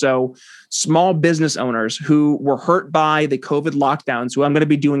 7 or so small business owners who were hurt by the COVID lockdowns, who I'm going to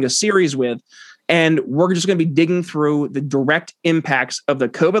be doing a series with. And we're just going to be digging through the direct impacts of the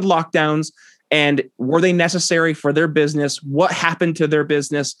COVID lockdowns, and were they necessary for their business? What happened to their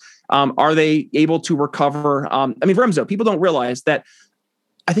business? Are they able to recover? Remzo, people don't realize that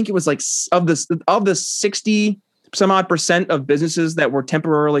I think it was like of the 60 some odd percent of businesses that were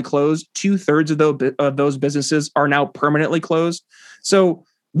temporarily closed, 2/3 of those businesses are now permanently closed. So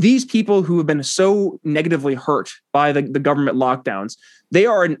these people who have been so negatively hurt by the government lockdowns, they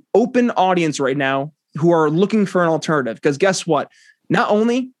are an open audience right now who are looking for an alternative. Because guess what? Not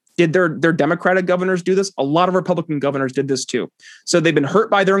only did their Democratic governors do this, a lot of Republican governors did this too. So they've been hurt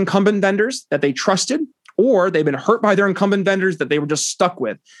by their incumbent vendors that they trusted, or they've been hurt by their incumbent vendors that they were just stuck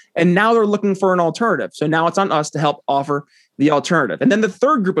with. And now they're looking for an alternative. So now it's on us to help offer the alternative. And then the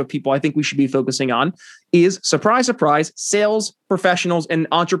third group of people I think we should be focusing on is, surprise, surprise, sales professionals and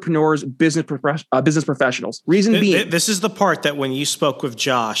entrepreneurs, business professionals. Reason being, this is the part that when you spoke with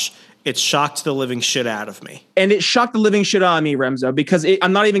Josh, it shocked the living shit out of me. And it shocked the living shit out of me, Remzo, because I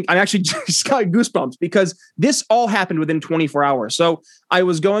actually just got goosebumps, because this all happened within 24 hours. So I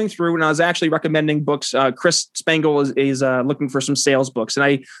was going through and I was actually recommending books. Chris Spangle is looking for some sales books. And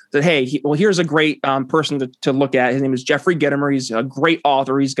I said, hey, here's a great person to look at. His name is Jeffrey Gitomer. He's a great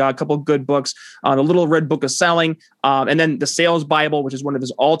author. He's got a couple of good books, The Little Red Book of Selling, and then The Sales Bible, which is one of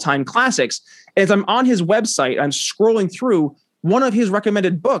his all-time classics. And as I'm on his website, I'm scrolling through one of his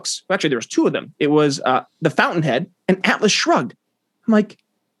recommended books. Actually, there was 2 of them. It was The Fountainhead and Atlas Shrugged. I'm like,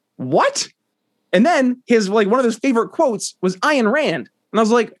 what? And then one of his favorite quotes was Ayn Rand. And I was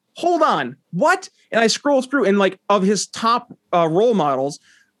like, hold on, what? And I scrolled through, and of his top role models,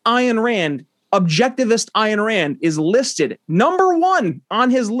 Ayn Rand, objectivist Ayn Rand, is listed number 1 on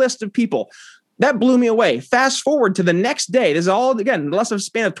his list of people. That blew me away. Fast forward to the next day. This is all, again, less of a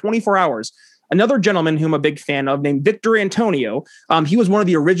span of 24 hours. Another gentleman whom I'm a big fan of, named Victor Antonio. He was one of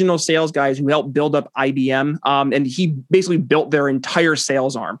the original sales guys who helped build up IBM. And he basically built their entire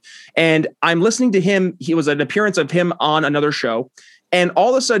sales arm. And I'm listening to him. He was an appearance of him on another show. And all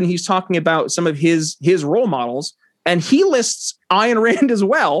of a sudden he's talking about some of his role models. And he lists Ayn Rand as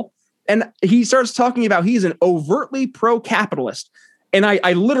well. And he starts talking about he's an overtly pro-capitalist. And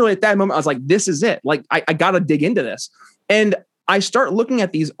I literally at that moment, I was like, this is it. Like, I got to dig into this. And I start looking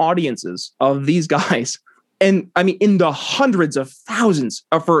at these audiences of these guys, and in the hundreds of thousands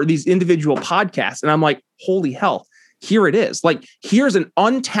for these individual podcasts. And I'm like, holy hell, here it is. Like, here's an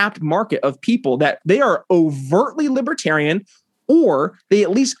untapped market of people that they are overtly libertarian, or they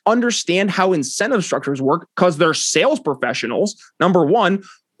at least understand how incentive structures work because they're sales professionals, number 1,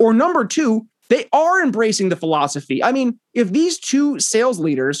 or number 2, they are embracing the philosophy. If these 2 sales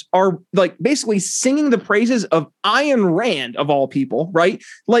leaders are basically singing the praises of Ayn Rand, of all people, right?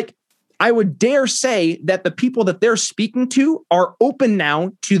 I would dare say that the people that they're speaking to are open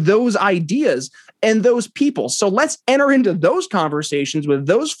now to those ideas and those people. So let's enter into those conversations with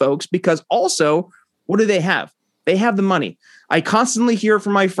those folks, because also, what do they have? They have the money. I constantly hear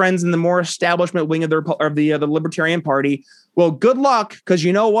from my friends in the more establishment wing of the Libertarian Party, well, good luck, because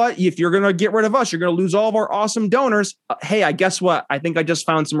you know what? If you're going to get rid of us, you're going to lose all of our awesome donors. Hey, I guess what? I think I just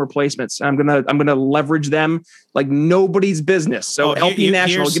found some replacements. I'm gonna leverage them like nobody's business. So LP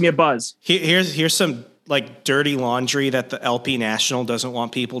National, give me a buzz. Here's some dirty laundry that the LP National doesn't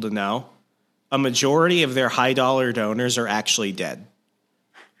want people to know. A majority of their high dollar donors are actually dead.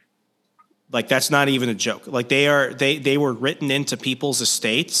 That's not even a joke. They were written into people's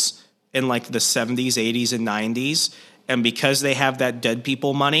estates in the 70s, 80s, and 90s. And because they have that dead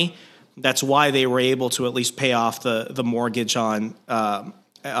people money, that's why they were able to at least pay off the mortgage on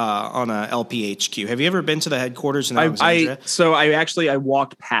on a LPHQ. Have you ever been to the headquarters in Alexandria? I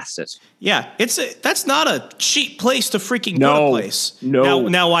walked past it. Yeah, that's not a cheap place to freaking put a place. No.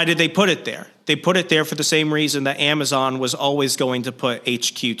 Now, why did they put it there? They put it there for the same reason that Amazon was always going to put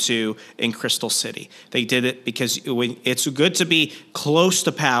HQ2 in Crystal City. They did it because it's good to be close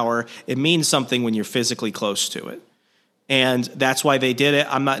to power. It means something when you're physically close to it. And that's why they did it.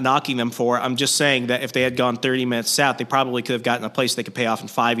 I'm not knocking them for it. I'm just saying that if they had gone 30 minutes south, they probably could have gotten a place they could pay off in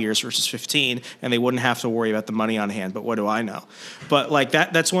 5 years versus 15, and they wouldn't have to worry about the money on hand. But what do I know? But like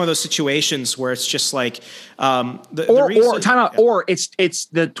that's one of those situations where it's just like or it's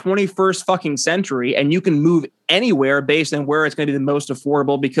the 21st fucking century, and you can move anywhere based on where it's going to be the most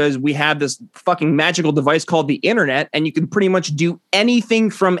affordable, because we have this fucking magical device called the internet, and you can pretty much do anything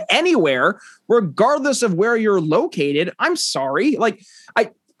from anywhere, regardless of where you're located. I'm sorry.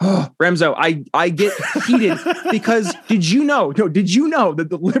 Remzo, I get heated because did you know that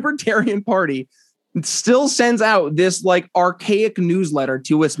the Libertarian Party still sends out this like archaic newsletter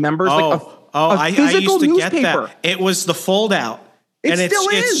to its members? I used to get that. It was the fold out.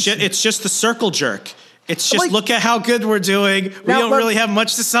 It's just the circle jerk. It's just look at how good we're doing. We don't really have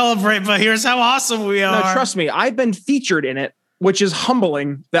much to celebrate, but here's how awesome we are. No, trust me, I've been featured in it, which is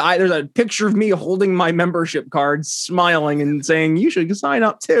humbling. There's a picture of me holding my membership card, smiling and saying, you should sign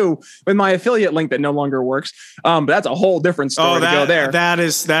up too, with my affiliate link that no longer works. But that's a whole different story to go there. That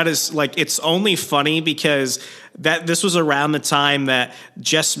is like, it's only funny because this was around the time that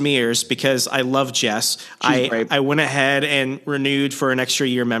Jess Mears, because I love Jess, I went ahead and renewed for an extra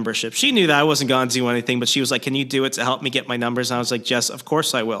year membership. She knew that I wasn't going to do anything, but she was like, can you do it to help me get my numbers? And I was like, Jess, of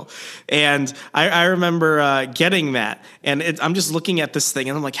course I will. And I remember getting that. And I'm just looking at this thing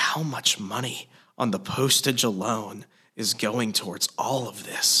and I'm like, how much money on the postage alone is going towards all of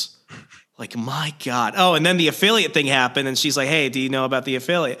this? Like, my God. Oh, and then the affiliate thing happened, and she's like, hey, do you know about the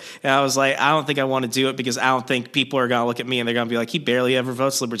affiliate? And I was like, I don't think I want to do it because I don't think people are going to look at me and they're going to be like, he barely ever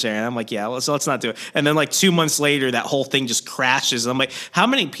votes Libertarian. I'm like, yeah, so let's not do it. And then like 2 months later, that whole thing just crashes. I'm like, how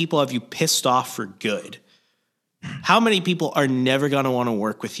many people have you pissed off for good? How many people are never going to want to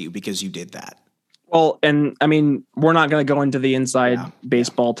work with you because you did that? Well, and I mean, we're not going to go into the inside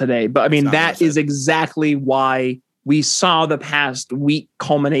baseball today, but I mean, that is exactly why we saw the past week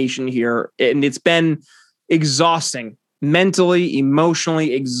culmination here, and it's been exhausting, mentally,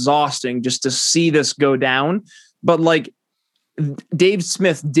 emotionally exhausting just to see this go down. But like Dave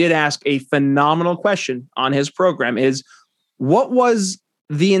Smith did ask a phenomenal question on his program, is what was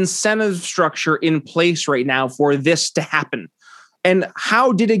the incentive structure in place right now for this to happen? And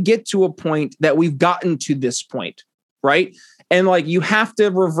how did it get to a point that we've gotten to this point, right? And like, you have to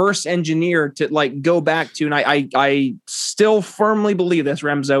reverse engineer to like go back to, and I still firmly believe this,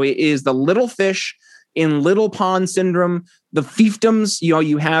 Remzo, is the little fish in little pond syndrome, the fiefdoms. You know,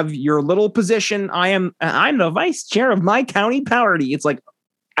 you have your little position. I'm the vice chair of my county party. It's like,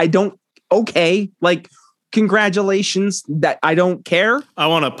 like, congratulations, that I don't care. I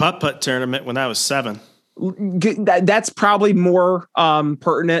won a putt-putt tournament when I was 7. That's probably more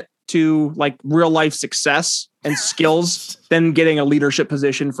pertinent to like real life success and skills than getting a leadership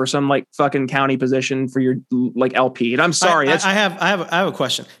position for some like fucking county position for your like LP. And I'm sorry. I have a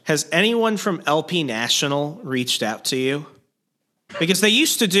question. Has anyone from LP National reached out to you? Because they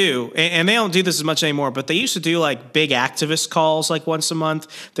used to do, and they don't do this as much anymore, but they used to do like big activist calls like once a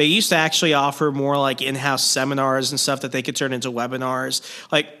month. They used to actually offer more like in-house seminars and stuff that they could turn into webinars.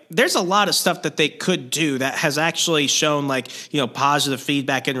 Like, there's a lot of stuff that they could do that has actually shown like, positive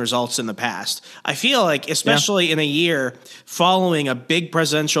feedback and results in the past. I feel like, especially in a year following a big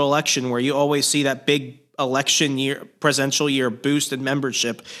presidential election where you always see that big election year, presidential year boost in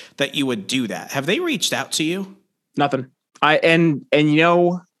membership, that you would do that. Have they reached out to you? Nothing. I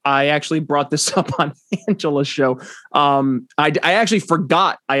actually brought this up on Angela's show. I actually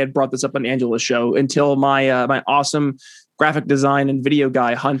forgot I had brought this up on Angela's show until my my awesome graphic design and video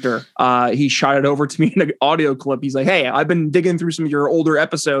guy, Hunter, he shot it over to me in an audio clip. He's like, hey, I've been digging through some of your older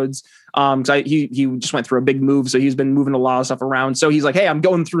episodes. Because he just went through a big move. So he's been moving a lot of stuff around. So he's like, hey, I'm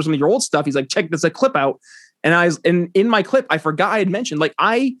going through some of your old stuff. He's like, check this clip out. And in my clip, I forgot I had mentioned, like,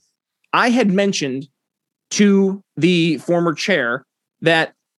 I had mentioned to the former chair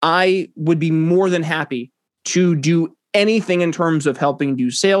that I would be more than happy to do anything in terms of helping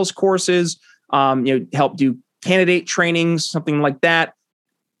do sales courses, help do candidate trainings, something like that.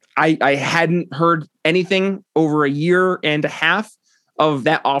 I hadn't heard anything over a year and a half of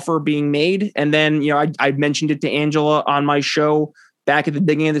that offer being made. And then, I mentioned it to Angela on my show back at the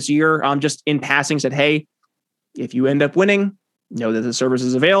beginning of this year, just in passing, said, hey, if you end up winning, know that the service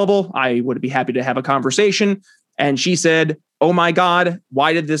is available. I would be happy to have a conversation. And she said, oh my God,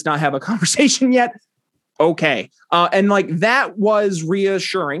 why did this not have a conversation yet? Okay. And like that was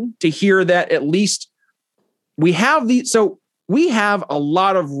reassuring to hear that at least we have we have a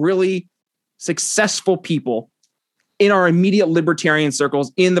lot of really successful people in our immediate libertarian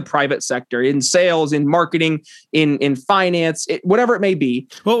circles, in the private sector, in sales, in marketing, in finance, whatever it may be.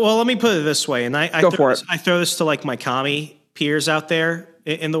 Well, let me put it this way. And I throw this to like my commie peers out there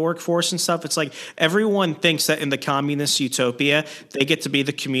in the workforce and stuff. It's like everyone thinks that in the communist utopia, they get to be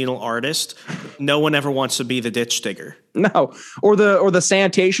the communal artist. No one ever wants to be the ditch digger. No. Or the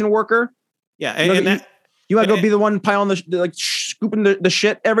sanitation worker. Yeah. You want to go be the one piling scooping the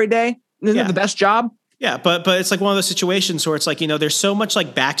shit every day? Isn't that the best job? Yeah, but it's like one of those situations where it's like, there's so much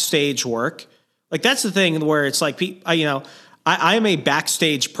like backstage work. Like that's the thing where it's like, I am a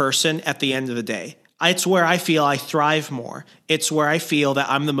backstage person at the end of the day. It's where I feel I thrive more. It's where I feel that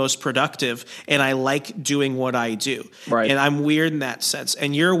I'm the most productive and I like doing what I do. Right. And I'm weird in that sense.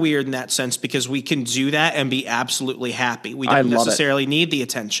 And you're weird in that sense because we can do that and be absolutely happy. We don't necessarily need the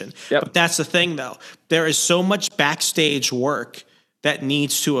attention. Yep. But that's the thing though. There is so much backstage work that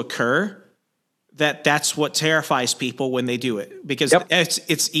needs to occur that's what terrifies people when they do it, because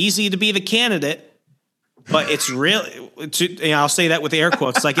it's easy to be the candidate, but it's really, I'll say that with air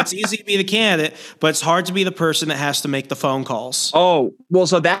quotes, like it's easy to be the candidate, but it's hard to be the person that has to make the phone calls. Oh, well,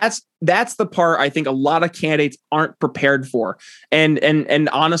 so that's the part I think a lot of candidates aren't prepared for. And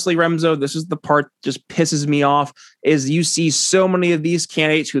honestly, Remzo, this is the part that just pisses me off is you see so many of these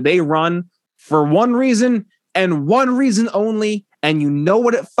candidates who they run for one reason and one reason only. And you know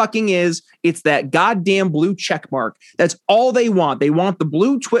what it fucking is. It's that goddamn blue check mark. That's all they want. They want the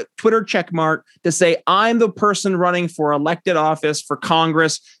blue Twitter check mark to say, I'm the person running for elected office for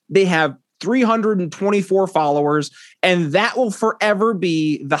Congress. They have 324 followers, and that will forever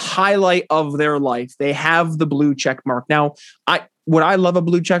be the highlight of their life. They have the blue check mark. Now, would I love a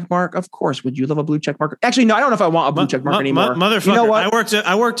blue check mark? Of course. Would you love a blue check mark? Actually, no, I don't know if I want a blue check mark anymore. Motherfucker, you know what?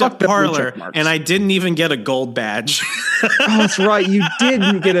 I worked at Parlor, and I didn't even get a gold badge. Oh, that's right. You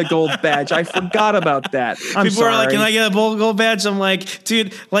didn't get a gold badge. I forgot about that. People were like, "Can I get a gold badge?" I'm like,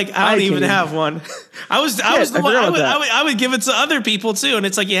 "Dude, like I don't even have one." I was the one. I would give it to other people too, and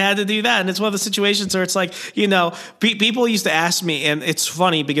it's like you had to do that. And it's one of the situations where it's like, people used to ask me, and it's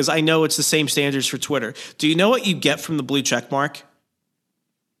funny because I know it's the same standards for Twitter. Do you know what you get from the blue check mark?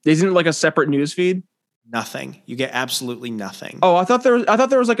 Isn't it like a separate news feed? Nothing. You get absolutely nothing. Oh, I thought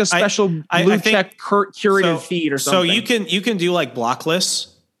there was like a special blue check curated feed or something. So you can do like block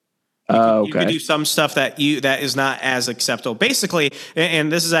lists. Okay. You can do some stuff that is not as acceptable. Basically,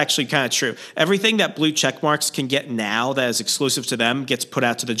 and this is actually kind of true. Everything that blue check marks can get now that is exclusive to them gets put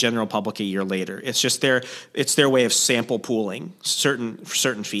out to the general public a year later. It's just their way of sample pooling certain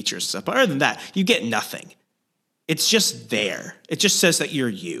features and stuff. But other than that, you get nothing. It's just there. It just says that you're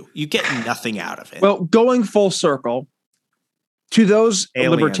you. You get nothing out of it. Well, going full circle to those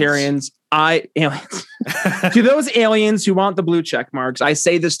libertarians, to those aliens who want the blue check marks, I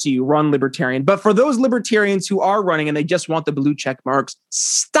say this to you, run libertarian. But for those libertarians who are running and they just want the blue check marks,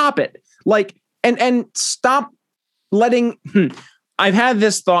 stop it. Like, and stop letting, I've had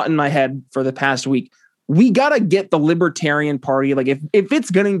this thought in my head for the past week. We got to get the Libertarian Party. Like if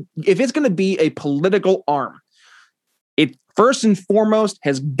it's going to be a political arm, it first and foremost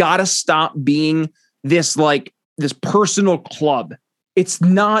has got to stop being this personal club. It's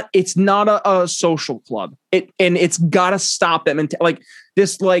not a social club. It's got to stop that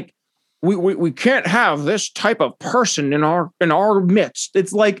we can't have this type of person in our midst.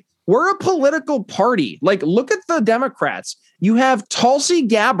 It's like we're a political party. Like look at the Democrats. You have Tulsi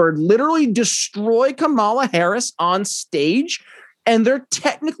Gabbard literally destroy Kamala Harris on stage, and they're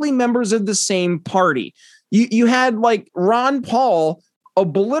technically members of the same party. You had like Ron Paul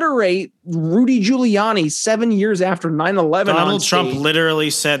obliterate Rudy Giuliani 7 years after 9/11. Donald Trump literally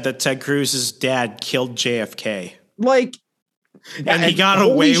said that Ted Cruz's dad killed JFK. And he got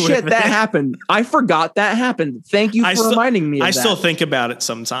away with it. That happened. I forgot that happened. Thank you for reminding me of that. I still think about it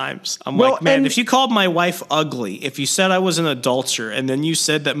sometimes. I'm like, man, if you called my wife ugly, if you said I was an adulterer, and then you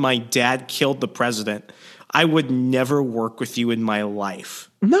said that my dad killed the president, I would never work with you in my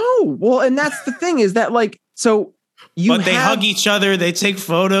life. No. Well, and that's the thing is that they hug each other. They take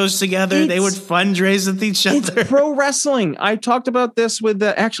photos together. They would fundraise with each other. It's pro wrestling. I talked about this with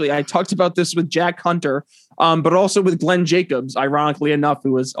Jack Hunter, but also with Glenn Jacobs, ironically enough,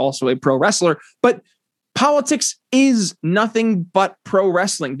 who was also a pro wrestler. But politics is nothing but pro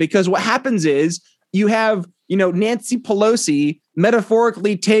wrestling, because what happens is you have, Nancy Pelosi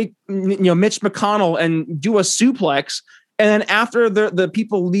metaphorically take, Mitch McConnell and do a suplex. And then after the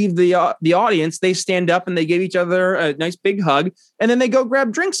people leave the audience, they stand up and they give each other a nice big hug. And then they go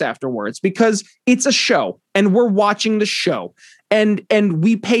grab drinks afterwards because it's a show and we're watching the show and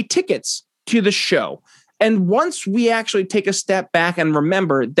we pay tickets to the show. And once we actually take a step back and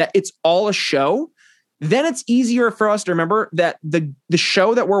remember that it's all a show, then it's easier for us to remember that the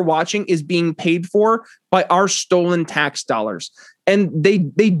show that we're watching is being paid for by our stolen tax dollars. And they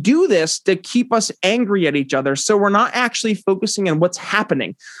do this to keep us angry at each other. So we're not actually focusing on what's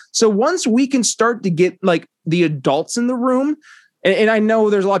happening. So once we can start to get like the adults in the room, and I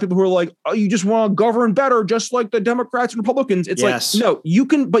know there's a lot of people who are like, oh, you just want to govern better, just like the Democrats and Republicans. It's yes. like, no, you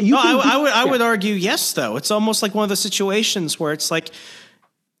can, but you can. I would argue yes, though. It's almost like one of the situations where it's like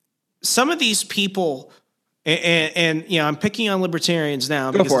some of these people, and you know, I'm picking on libertarians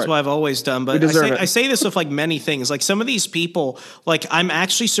now because that's what I've always done. But I say this with like many things. Like some of these people, like I'm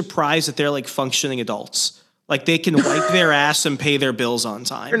actually surprised that they're like functioning adults. Like they can wipe their ass and pay their bills on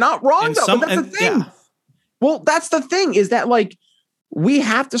time. You're not wrong, though. But that's the thing. Yeah. Well, that's the thing is that like we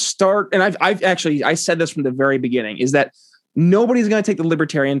have to start. And I said this from the very beginning is that nobody's going to take the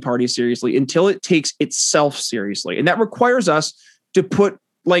Libertarian Party seriously until it takes itself seriously. And that requires us to put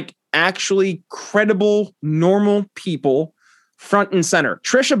like actually credible, normal people front and center.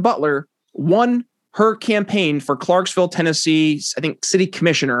 Trisha Butler won her campaign for Clarksville, Tennessee, I think city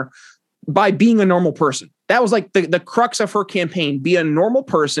commissioner, by being a normal person. That was like the crux of her campaign. Be a normal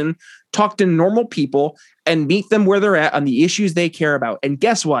person, talk to normal people, and meet them where they're at on the issues they care about. And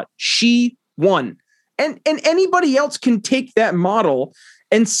guess what? She won. And anybody else can take that model.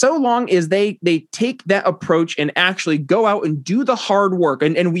 And so long as they take that approach and actually go out and do the hard work.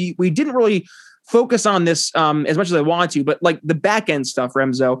 And we didn't really focus on this as much as I wanted to, but like the back end stuff,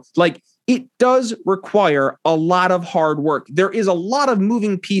 Remzo, like it does require a lot of hard work. There is a lot of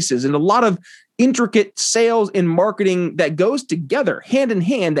moving pieces and a lot of intricate sales and marketing that goes together hand in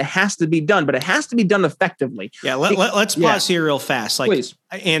hand that has to be done, but it has to be done effectively. Yeah. Let's pause here real fast. Like, please.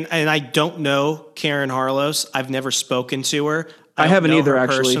 And I don't know Karen Harlos. I've never spoken to her. I haven't either,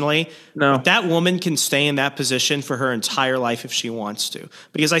 actually. Personally. No. But that woman can stay in that position for her entire life if she wants to.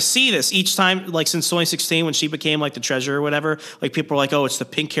 Because I see this each time, like since 2016, when she became like the treasurer or whatever, like people are like, oh, it's the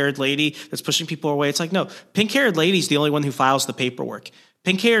pink-haired lady that's pushing people away. It's like, no, pink-haired lady's the only one who files the paperwork.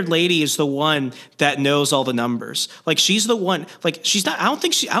 Pink-haired lady is the one that knows all the numbers. Like she's the one. Like she's not. I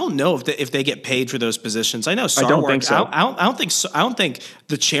don't know if they get paid for those positions. I know. I don't think so. I don't think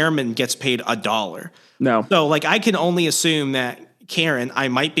the chairman gets paid $1. No. So like I can only assume that Karen. I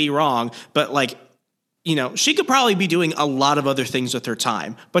might be wrong, but like you know, she could probably be doing a lot of other things with her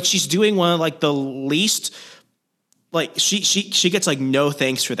time, but she's doing one of like the least. Like she gets like no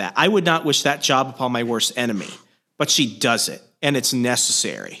thanks for that. I would not wish that job upon my worst enemy, but she does it. And it's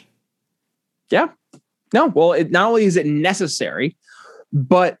necessary. Yeah. No, well, not only is it necessary,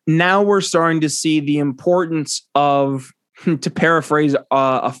 but now we're starting to see the importance of, to paraphrase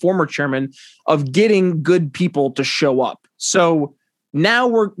a former chairman, of getting good people to show up. So now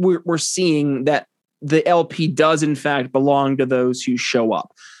we're seeing that the LP does in fact belong to those who show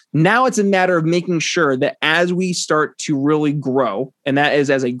up. Now it's a matter of making sure that as we start to really grow, and that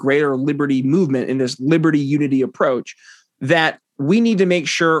is as a greater liberty movement in this liberty unity approach, that we need to make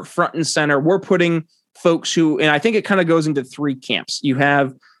sure front and center we're putting folks who, and I think it kind of goes into three camps. You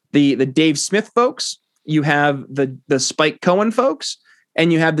have the Dave Smith folks, you have the Spike Cohen folks,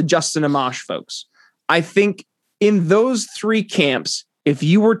 and you have the Justin Amash folks. I think in those three camps, if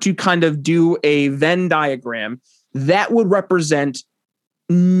you were to kind of do a Venn diagram, that would represent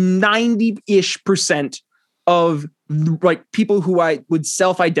 90-ish% of like people who I would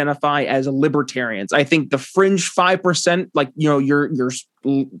self-identify as libertarians. I think the fringe 5%, like, you know, your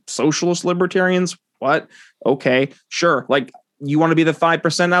socialist libertarians. What? Okay, sure. Like you want to be the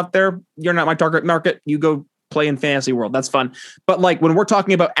 5% out there. You're not my target market. You go play in fantasy world. That's fun. But like when we're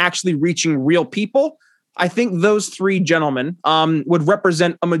talking about actually reaching real people, I think those three gentlemen would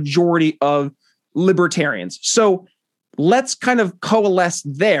represent a majority of libertarians. So let's kind of coalesce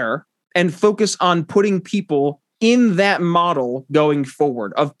there and focus on putting people in that model going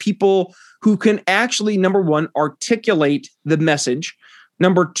forward of people who can actually, number one, articulate the message.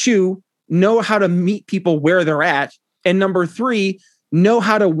 Number two, know how to meet people where they're at. And number three, know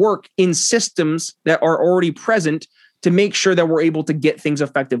how to work in systems that are already present to make sure that we're able to get things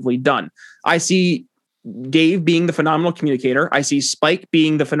effectively done. I see Dave being the phenomenal communicator. I see Spike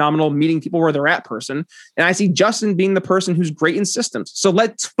being the phenomenal meeting people where they're at person. And I see Justin being the person who's great in systems. So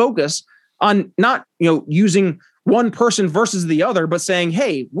let's focus on not, using one person versus the other, but saying,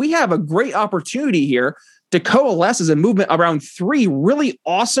 hey, we have a great opportunity here to coalesce as a movement around three really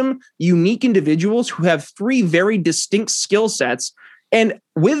awesome, unique individuals who have three very distinct skill sets. And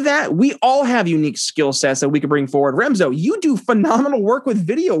with that, we all have unique skill sets that we can bring forward. Remzo, you do phenomenal work with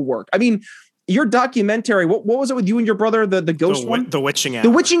video work. I mean, your documentary, what was it with you and your brother, the ghost one? The Witching Hour. The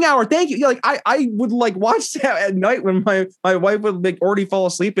Witching Hour. Thank you. Yeah, like I would like watch that at night when my wife would like already fall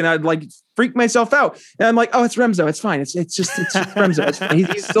asleep, and I'd like freak myself out. And I'm like, oh, it's Remzo. It's fine. It's Remzo. It's fine.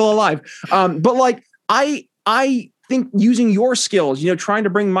 He's still alive. But like I think using your skills, trying to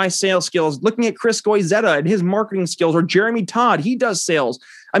bring my sales skills, looking at Chris Goizetta and his marketing skills, or Jeremy Todd, he does sales.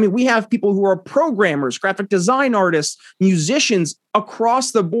 I mean, we have people who are programmers, graphic design artists, musicians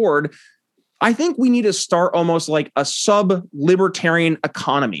across the board. I think we need to start almost like a sub-libertarian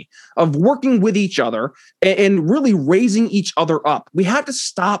economy of working with each other and really raising each other up. We have to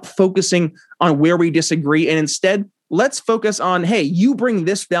stop focusing on where we disagree, and instead, let's focus on, hey, you bring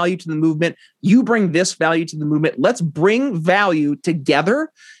this value to the movement. You bring this value to the movement. Let's bring value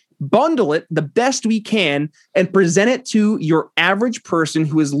together, bundle it the best we can, and present it to your average person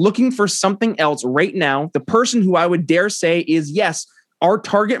who is looking for something else right now. The person who I would dare say is, yes, our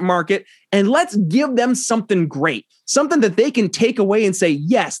target market, and let's give them something great, something that they can take away and say,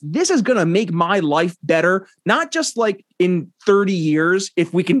 yes, this is going to make my life better, not just like in 30 years,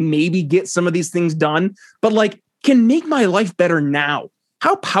 if we can maybe get some of these things done, but like can make my life better now.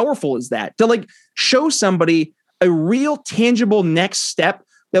 How powerful is that? To like show somebody a real tangible next step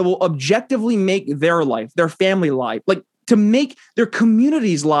that will objectively make their life, their family life, like to make their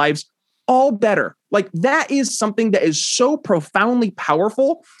community's lives all better. Like that is something that is so profoundly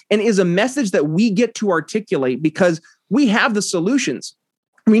powerful and is a message that we get to articulate because we have the solutions.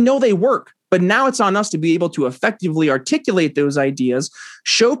 We know they work, but now it's on us to be able to effectively articulate those ideas,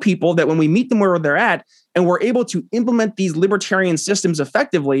 show people that when we meet them where they're at, and we're able to implement these libertarian systems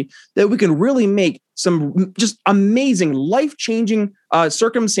effectively, that we can really make some just amazing, life-changing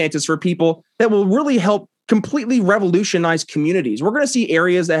circumstances for people that will really help completely revolutionize communities. We're going to see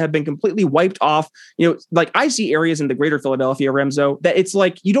areas that have been completely wiped off. Like I see areas in the greater Philadelphia, Remzo, that it's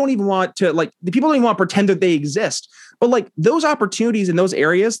like, you don't even want to, like, the people don't even want to pretend that they exist. But like those opportunities in those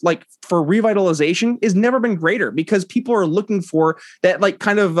areas, like for revitalization, has never been greater because people are looking for that, like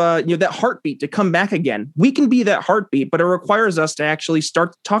kind of, that heartbeat to come back again. We can be that heartbeat, but it requires us to actually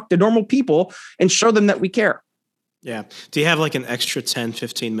start to talk to normal people and show them that we care. Yeah. Do you have like an extra 10,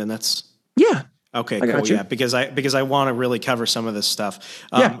 15 minutes? Yeah. Okay, cool. Yeah, because I want to really cover some of this stuff.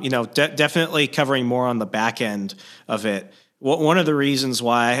 Definitely covering more on the back end of it. One of the reasons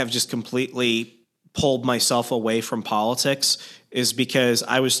why I have just completely pulled myself away from politics is because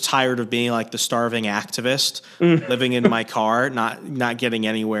I was tired of being like the starving activist, living in my car, not getting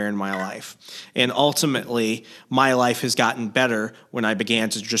anywhere in my life. And ultimately, my life has gotten better when I began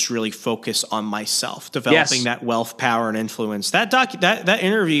to just really focus on myself, developing that wealth, power, and influence. That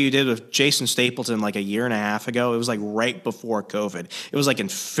interview you did with Jason Stapleton like a year and a half ago, it was like right before COVID. It was like in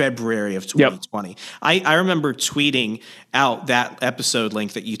February of 2020. Yep. I remember tweeting out that episode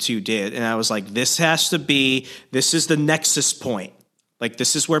link that you two did, and I was like, this is the nexus point. Like,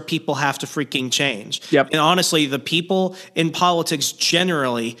 this is where people have to freaking change. Yep. And honestly, the people in politics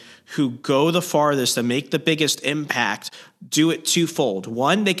generally who go the farthest and make the biggest impact do it twofold.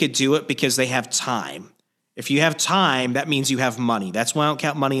 One, they could do it because they have time. If you have time, that means you have money. That's why I don't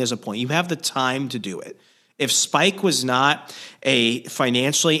count money as a point. You have the time to do it. If Spike was not a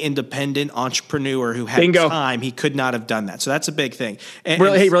financially independent entrepreneur who had time, he could not have done that. So that's a big thing.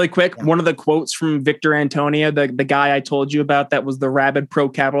 Really quick, one of the quotes from Victor Antonio, the guy I told you about that was the rabid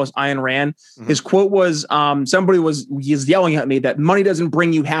pro-capitalist Ayn Rand, his quote was, he's yelling at me that money doesn't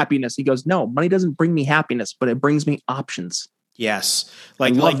bring you happiness. He goes, no, money doesn't bring me happiness, but it brings me options. Yes. I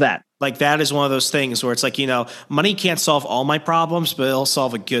love that. Like that is one of those things where it's like, money can't solve all my problems, but it'll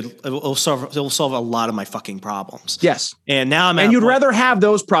solve a lot of my fucking problems. Yes. And now you'd rather have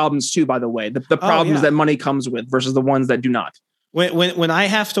those problems too, by the way, the problems that money comes with versus the ones that do not. When I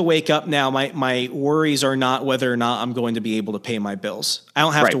have to wake up now, my worries are not whether or not I'm going to be able to pay my bills. I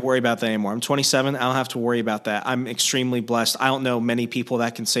don't have to worry about that anymore. I'm 27. I don't have to worry about that. I'm extremely blessed. I don't know many people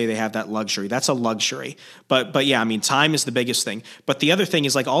that can say they have that luxury. That's a luxury. But yeah, I mean, time is the biggest thing. But the other thing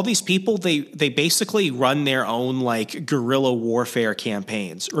is like all these people, they basically run their own like guerrilla warfare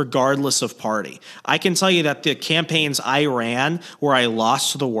campaigns, regardless of party. I can tell you that the campaigns I ran where I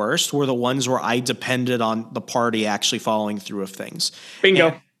lost the worst were the ones where I depended on the party actually following through with things. Bingo.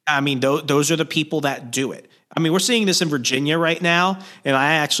 And, I mean, those are the people that do it. I mean, we're seeing this in Virginia right now, and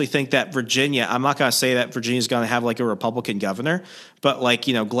I actually think that Virginia, I'm not going to say that Virginia is going to have like a Republican governor, but like,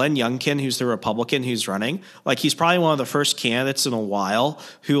 Glenn Youngkin, who's the Republican who's running, like he's probably one of the first candidates in a while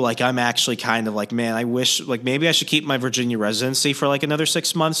who like I'm actually kind of like, man, I wish like maybe I should keep my Virginia residency for like another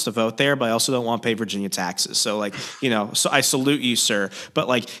 6 months to vote there, but I also don't want to pay Virginia taxes. So like, so I salute you, sir. But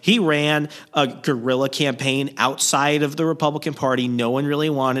like he ran a guerrilla campaign outside of the Republican Party. No one really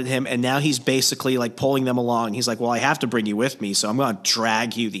wanted him. And now he's basically like pulling them along. He's like, well, I have to bring you with me, so I'm going to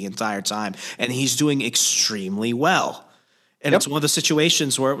drag you the entire time. And he's doing extremely well. And it's one of the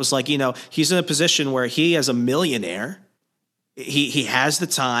situations where it was like, he's in a position where he, as a millionaire, he has the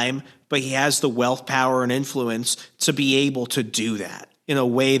time, but he has the wealth, power, and influence to be able to do that in a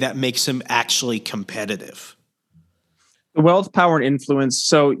way that makes him actually competitive. The wealth, power, and influence.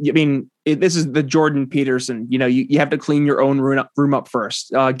 So, I mean, this is the Jordan Peterson. You have to clean your own room up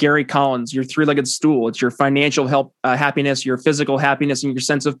first. Gary Collins, your three-legged stool. It's your financial happiness, your physical happiness, and your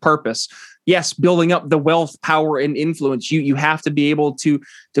sense of purpose. Yes, building up the wealth, power, and influence. You have to be able to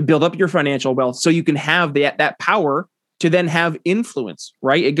build up your financial wealth so you can have that power to then have influence,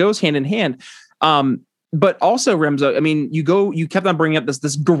 right? It goes hand in hand. But also, Remzo, I mean, you kept on bringing up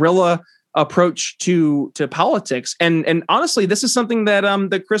this guerrilla approach to politics, and honestly, this is something that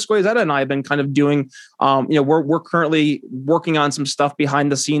that Chris Goizetta and I have been kind of doing. We're currently working on some stuff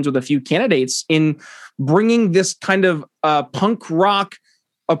behind the scenes with a few candidates in bringing this kind of punk rock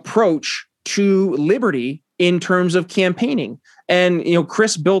approach to liberty in terms of campaigning. And,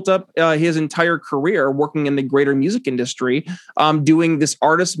 Chris built up his entire career working in the greater music industry, doing this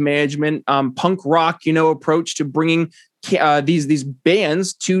artist management, punk rock, approach to bringing these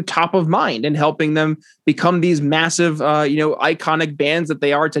bands to top of mind and helping them become these massive, iconic bands that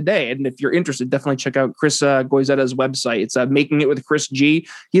they are today. And if you're interested, definitely check out Chris Goizetta's website. It's Making It with Chris G.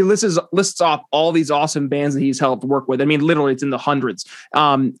 He lists off all these awesome bands that he's helped work with. I mean, literally, it's in the hundreds.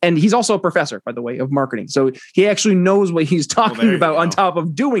 And he's also a professor, by the way, of marketing. So he actually knows what he's talking about on top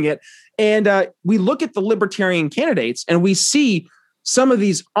of doing it. And we look at the libertarian candidates and we see some of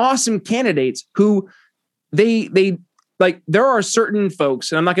these awesome candidates who they like, there are certain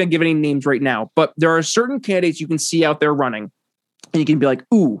folks, and I'm not going to give any names right now, but there are certain candidates you can see out there running, and you can be like,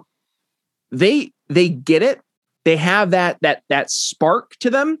 ooh, they get it. They have that spark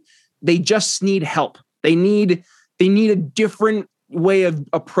to them. They just need help. They need a different way of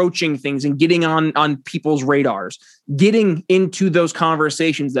approaching things and getting on people's radars, getting into those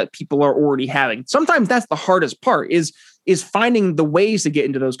conversations that people are already having. Sometimes that's the hardest part is finding the ways to get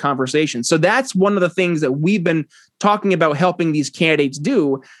into those conversations. So that's one of the things that we've been talking about helping these candidates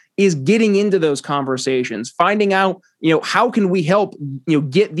do, is getting into those conversations, finding out, how can we help,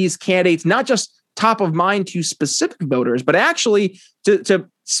 get these candidates not just top of mind to specific voters, but actually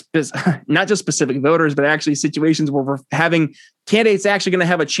not just specific voters, but actually situations where we're having candidates actually going to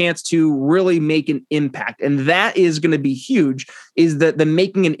have a chance to really make an impact. And that is going to be huge, is the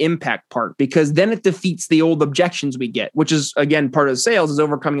making an impact part, because then it defeats the old objections we get, which is, again, part of sales is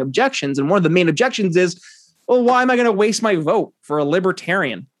overcoming objections. And one of the main objections is, well, why am I going to waste my vote for a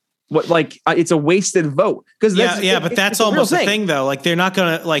libertarian? It's a wasted vote. Because but that's almost the thing, though. Like, they're not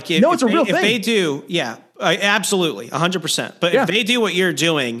going to it's a real thing. If they do, absolutely, 100%. But if they do what you're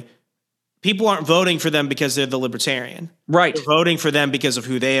doing, people aren't voting for them because they're the libertarian, right? They're voting for them because of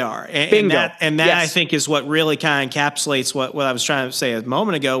who they are, and that I think is what really kind of encapsulates what I was trying to say a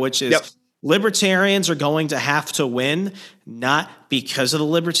moment ago, which is libertarians are going to have to win, not because of the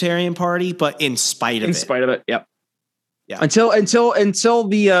Libertarian Party, but in spite of it. Yep. Yeah. Until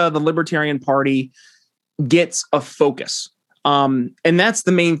the Libertarian Party gets a focus. And that's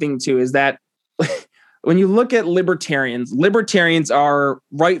the main thing too, is that when you look at libertarians are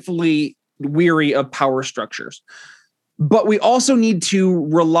rightfully weary of power structures. But we also need to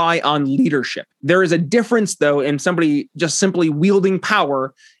rely on leadership. There is a difference, though, in somebody just simply wielding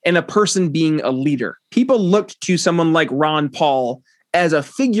power and a person being a leader. People look to someone like Ron Paul as a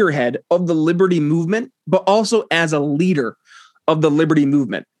figurehead of the liberty movement, but also as a leader of the liberty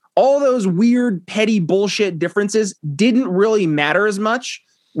movement. All those weird, petty bullshit differences didn't really matter as much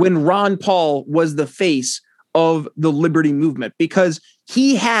when Ron Paul was the face of the liberty movement, because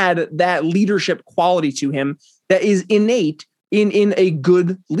he had that leadership quality to him that is innate in a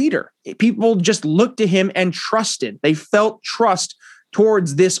good leader. People just looked to him and trusted. They felt trust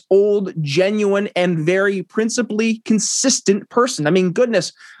towards this old, genuine, and very principally consistent person. I mean,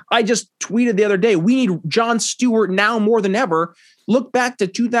 goodness, I just tweeted the other day, we need Jon Stewart now more than ever. Look back to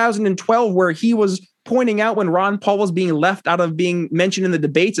 2012, where he was pointing out when Ron Paul was being left out of being mentioned in the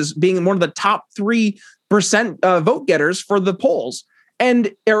debates as being one of the top 3% vote getters for the polls.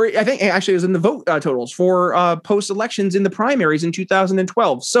 And I think actually it was in the vote totals for post-elections in the primaries in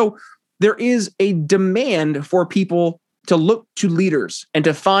 2012. So there is a demand for people to look to leaders and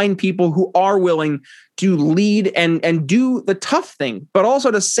to find people who are willing to lead and do the tough thing, but also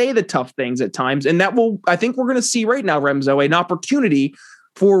to say the tough things at times. And that I think we're going to see right now, Remzo, an opportunity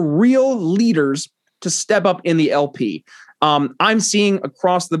for real leaders to step up in the LP. I'm seeing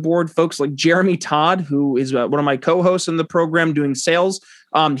across the board folks like Jeremy Todd, who is one of my co-hosts in the program doing sales.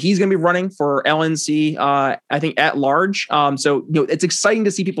 He's going to be running for LNC, I think, at large. So it's exciting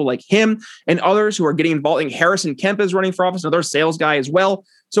to see people like him and others who are getting involved. I think Harrison Kemp is running for office, another sales guy as well.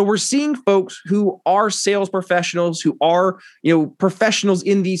 So we're seeing folks who are sales professionals, who are professionals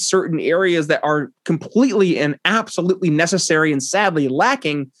in these certain areas that are completely and absolutely necessary and sadly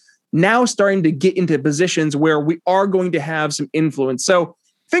lacking, now starting to get into positions where we are going to have some influence. So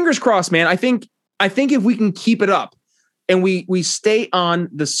fingers crossed, man. I think if we can keep it up and we stay on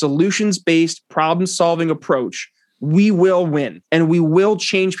the solutions-based problem-solving approach, we will win and we will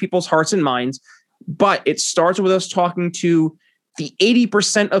change people's hearts and minds. But it starts with us talking to the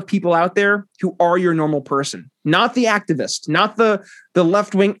 80% of people out there who are your normal person, not the activist, not the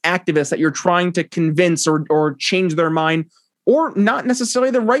left-wing activist that you're trying to convince or change their mind, or not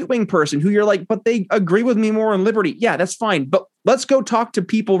necessarily the right-wing person who you're like, but they agree with me more on liberty. Yeah, that's fine. But let's go talk to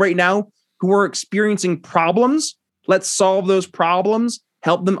people right now who are experiencing problems. Let's solve those problems,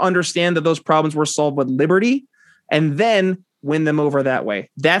 help them understand that those problems were solved with liberty, and then win them over that way.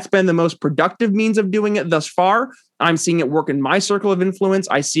 That's been the most productive means of doing it thus far. I'm seeing it work in my circle of influence.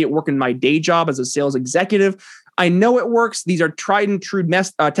 I see it work in my day job as a sales executive. I know it works. These are tried and true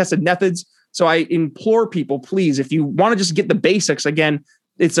tested methods. So I implore people, please, if you want to just get the basics, again,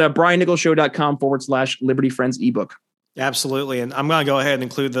 it's briannicholsshow.com/Liberty Friends ebook. Absolutely. And I'm going to go ahead and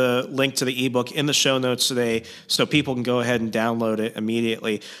include the link to the ebook in the show notes today so people can go ahead and download it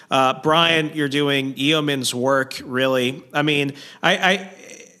immediately. Brian, you're doing yeoman's work, really. I mean,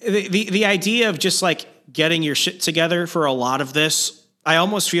 the idea of just like getting your shit together for a lot of this, I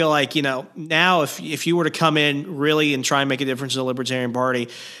almost feel like, now if you were to come in really and try and make a difference in the Libertarian Party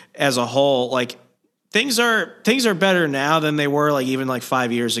as a whole, like things are better now than they were like even like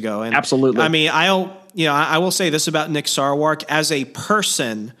 5 years ago. And absolutely. I mean, I will say this about Nick Sarwark. As a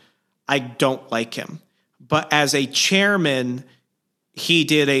person, I don't like him, but as a chairman, he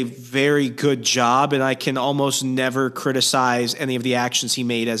did a very good job, and I can almost never criticize any of the actions he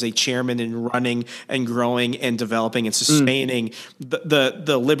made as a chairman in running and growing and developing and sustaining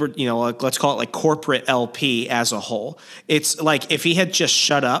the liberty, let's call it like corporate LP as a whole. It's like if he had just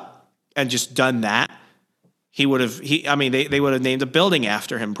shut up and just done that, they would have named a building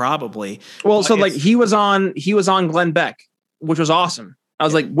after him probably. Well, so like he was on Glenn Beck, which was awesome. I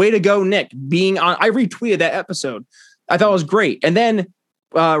was like, way to go, Nick, being on. I retweeted that episode. I thought it was great. And then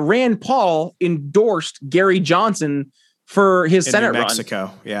Rand Paul endorsed Gary Johnson for his Senate New Mexico.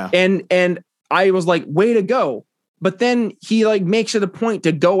 run. Yeah. And I was like, way to go. But then he like makes it a point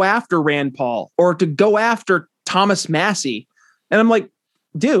to go after Rand Paul or to go after Thomas Massey. And I'm like,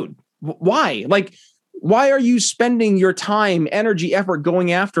 dude, why? Like, why are you spending your time, energy, effort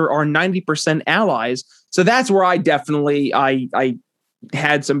going after our 90% allies? So that's where I definitely, I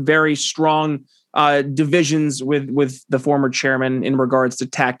had some very strong divisions with the former chairman in regards to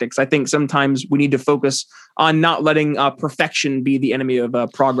tactics. I think sometimes we need to focus on not letting perfection be the enemy of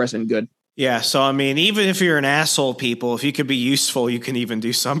progress and good. Yeah. So, I mean, even if you're an asshole, people, if you could be useful, you can even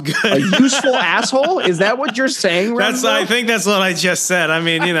do some good. A useful asshole? Is that what you're saying, Remzo? I think that's what I just said. I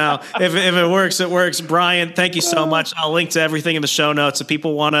mean, if it works, it works. Brian, thank you so much. I'll link to everything in the show notes. If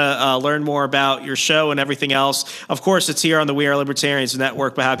people want to learn more about your show and everything else, of course, it's here on the We Are Libertarians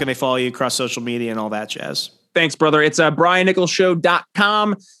Network, but how can they follow you across social media and all that jazz? Thanks, brother. It's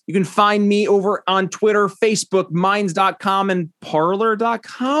briannicholsshow.com. You can find me over on Twitter, Facebook, minds.com, and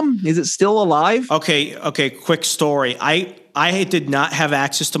parlor.com. Is it still alive? Okay. Quick story. I did not have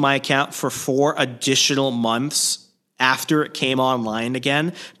access to my account for 4 additional months after it came online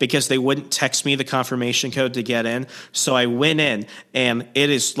again because they wouldn't text me the confirmation code to get in. So I went in, and it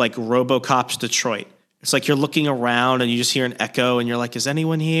is like RoboCop's Detroit. It's like you're looking around and you just hear an echo and you're like, is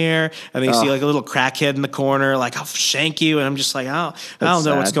anyone here? And then you see like a little crackhead in the corner, like, I'll shank you. And I'm just like, I don't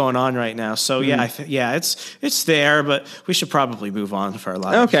know what's going on right now. So it's there, but we should probably move on for our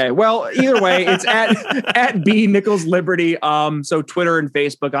lives. Okay. Well, either way, it's at B Nichols Liberty. So Twitter and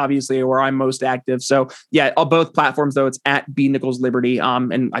Facebook, obviously, are where I'm most active. So yeah, on both platforms though, it's at B Nichols Liberty.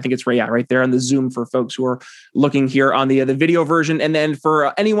 And I think it's right there on the Zoom for folks who are looking here on the video version. And then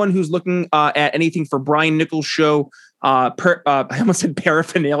for anyone who's looking at anything for Brian Nichols Show I almost said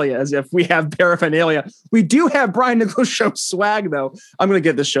paraphernalia, as if we have paraphernalia. We do have Brian Nichols Show swag, though. I'm going to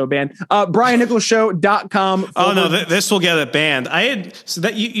get this show banned. BrianNicholsShow.com. Oh, no, this will get it banned.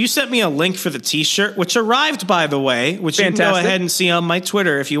 You sent me a link for the T-shirt, which arrived, by the way, which Fantastic. You can go ahead and see on my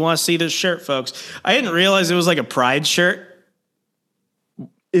Twitter if you want to see this shirt, folks. I didn't realize it was like a Pride shirt.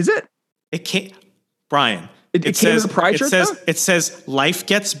 Is it? It can't. Brian. It says, Pride shirt, it says life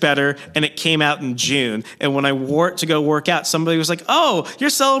gets better, and it came out in June. And when I wore it to go work out, somebody was like, "Oh, you're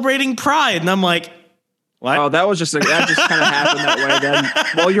celebrating Pride," and I'm like, "What?" Oh, that just kind of happened that way. Then,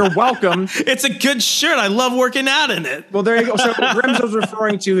 well, you're welcome. It's a good shirt. I love working out in it. Well, there you go. So Remzo was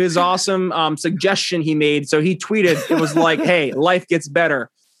referring to his awesome suggestion he made. So he tweeted, it was like, "Hey, life gets better."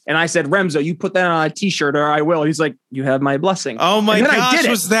 And I said, Remzo, you put that on a T-shirt or I will. He's like, you have my blessing. Oh my gosh,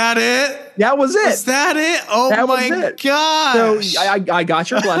 was that it? That was it. Was that it? Oh that my gosh. So I got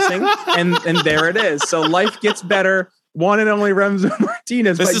your blessing and there it is. So life gets better. One and only Remzo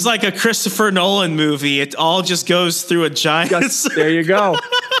Martinez. This is like a Christopher Nolan movie. It all just goes through a giant. There you go.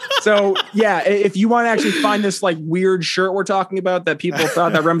 So yeah, if you want to actually find this like weird shirt we're talking about that people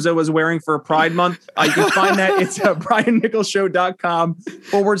thought that Remzo was wearing for Pride Month, you can find that. It's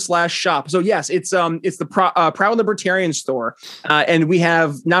BrianNicholsShow.com/shop. So yes, it's the Proud Libertarian store. And we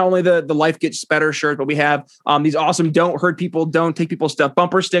have not only the Life Gets Better shirt, but we have these awesome Don't Hurt People, Don't Take People Stuff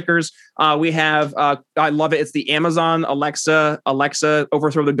bumper stickers. We have, I love it. It's the Amazon Alexa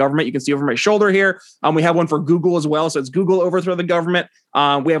overthrow the government. You can see over my shoulder here. We have one for Google as well. So it's Google overthrow the government.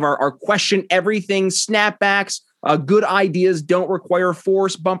 We have our question everything snapbacks. Good ideas don't require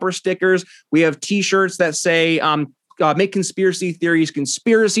force bumper stickers. We have T-shirts that say make conspiracy theories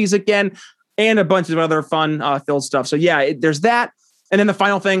conspiracies again, and a bunch of other fun filled stuff. So yeah, there's that. And then the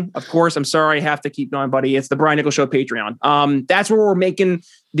final thing, of course, I'm sorry, I have to keep going, buddy. It's the Brian Nichols Show Patreon. That's where we're making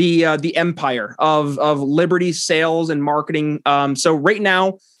the empire of Liberty sales and marketing. So right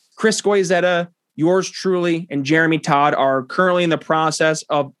now, Chris Goizetta, yours truly, and Jeremy Todd are currently in the process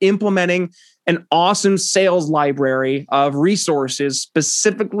of implementing an awesome sales library of resources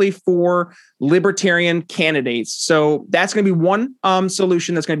specifically for libertarian candidates. So that's going to be one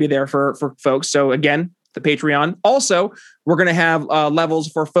solution that's going to be there for folks. So again, the Patreon. Also, we're going to have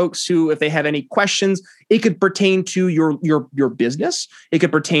levels for folks who, if they have any questions, it could pertain to your business. It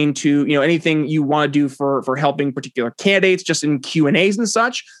could pertain to anything you want to do for helping particular candidates, just in Q&As and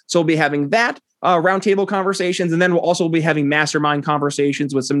such. So we'll be having that. Roundtable conversations, and then we'll also be having mastermind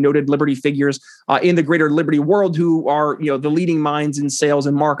conversations with some noted Liberty figures in the greater Liberty world who are the leading minds in sales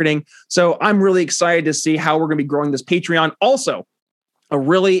and marketing. So I'm really excited to see how we're going to be growing this Patreon. Also, a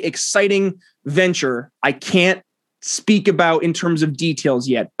really exciting venture I can't speak about in terms of details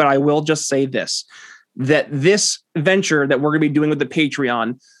yet, but I will just say this, that this venture that we're going to be doing with the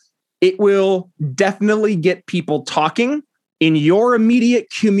Patreon, it will definitely get people talking in your immediate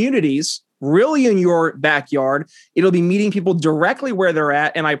communities, really in your backyard. It'll be meeting people directly where they're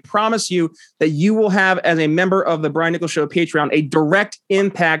at. And I promise you that you will have, as a member of the Brian Nichols Show Patreon, a direct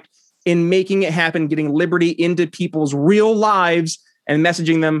impact in making it happen, getting liberty into people's real lives and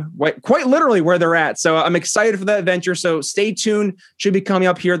messaging them quite literally where they're at. So I'm excited for that adventure. So stay tuned. Should be coming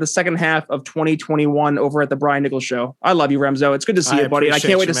up here the second half of 2021 over at the Brian Nichols Show. I love you, Remzo. It's good to see you, buddy. And I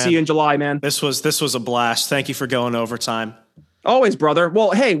can't wait to see you in July, man. This was a blast. Thank you for going overtime. Always, brother. Well,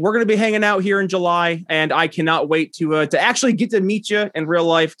 hey, we're going to be hanging out here in July, and I cannot wait to actually get to meet you in real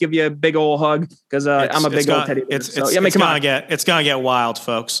life, give you a big old hug, because I'm a big old teddy bear. It's going to get wild,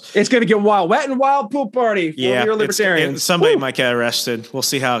 folks. It's going to get wild. Wet and wild pool party for your libertarians. Somebody might get arrested. We'll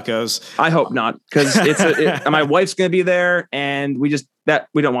see how it goes. I hope not, because my wife's going to be there, and we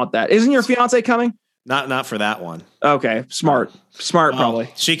don't want that. Isn't your fiance coming? Not for that one. Okay, smart,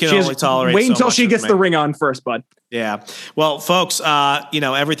 probably. She can only tolerate. Wait until she gets the ring on first, bud. Yeah. Well, folks,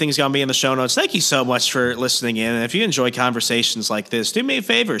 everything's going to be in the show notes. Thank you so much for listening in. And if you enjoy conversations like this, do me a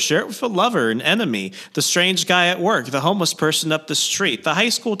favor, share it with a lover, an enemy, the strange guy at work, the homeless person up the street, the high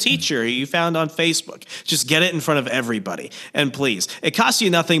school teacher you found on Facebook. Just get it in front of everybody. And please, it costs you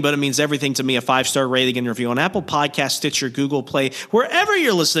nothing, but it means everything to me. A 5-star rating and review on Apple Podcasts, Stitcher, Google Play, wherever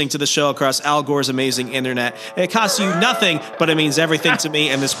you're listening to the show across Al Gore's amazing internet. It costs you nothing, but it means everything to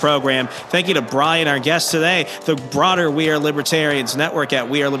me and this program. Thank you to Brian, our guest today, the broader We Are Libertarians network at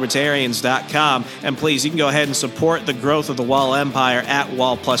wearelibertarians.com. And please, you can go ahead and support the growth of the Wall Empire at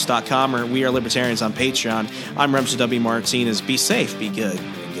wallplus.com or We Are Libertarians on Patreon. I'm Remzo W. Martinez. Be safe, be good,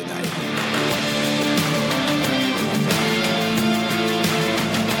 and good night.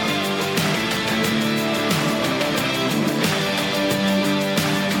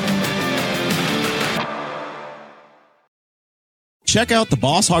 Check out the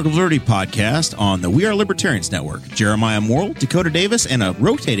Boss Hog of Liberty podcast on the We Are Libertarians Network. Jeremiah Morrill, Dakota Davis, and a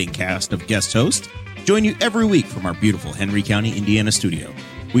rotating cast of guest hosts join you every week from our beautiful Henry County, Indiana studio.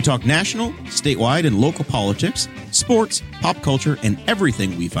 We talk national, statewide, and local politics, sports, pop culture, and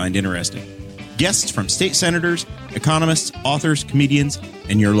everything we find interesting. Guests from state senators, economists, authors, comedians,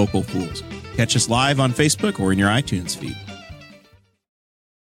 and your local fools. Catch us live on Facebook or in your iTunes feed.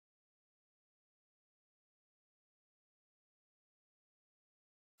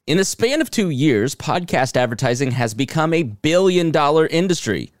 In the span of 2 years, podcast advertising has become a billion-dollar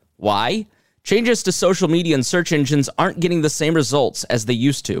industry. Why? Changes to social media and search engines aren't getting the same results as they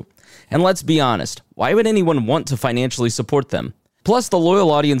used to. And let's be honest, why would anyone want to financially support them? Plus, the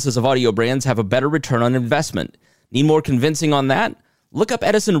loyal audiences of audio brands have a better return on investment. Need more convincing on that? Look up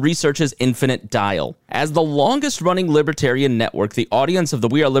Edison Research's Infinite Dial. As the longest-running libertarian network, the audience of the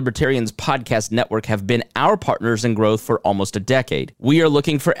We Are Libertarians podcast network have been our partners in growth for almost a decade. We are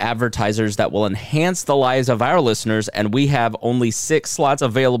looking for advertisers that will enhance the lives of our listeners, and we have only 6 slots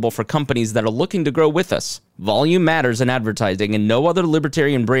available for companies that are looking to grow with us. Volume matters in advertising, and no other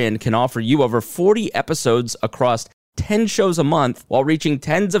libertarian brand can offer you over 40 episodes across 10 shows a month while reaching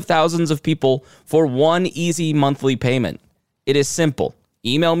tens of thousands of people for one easy monthly payment. It is simple.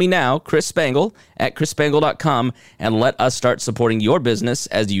 Email me now, Chris Spangle, at chrisspangle.com, and let us start supporting your business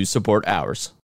as you support ours.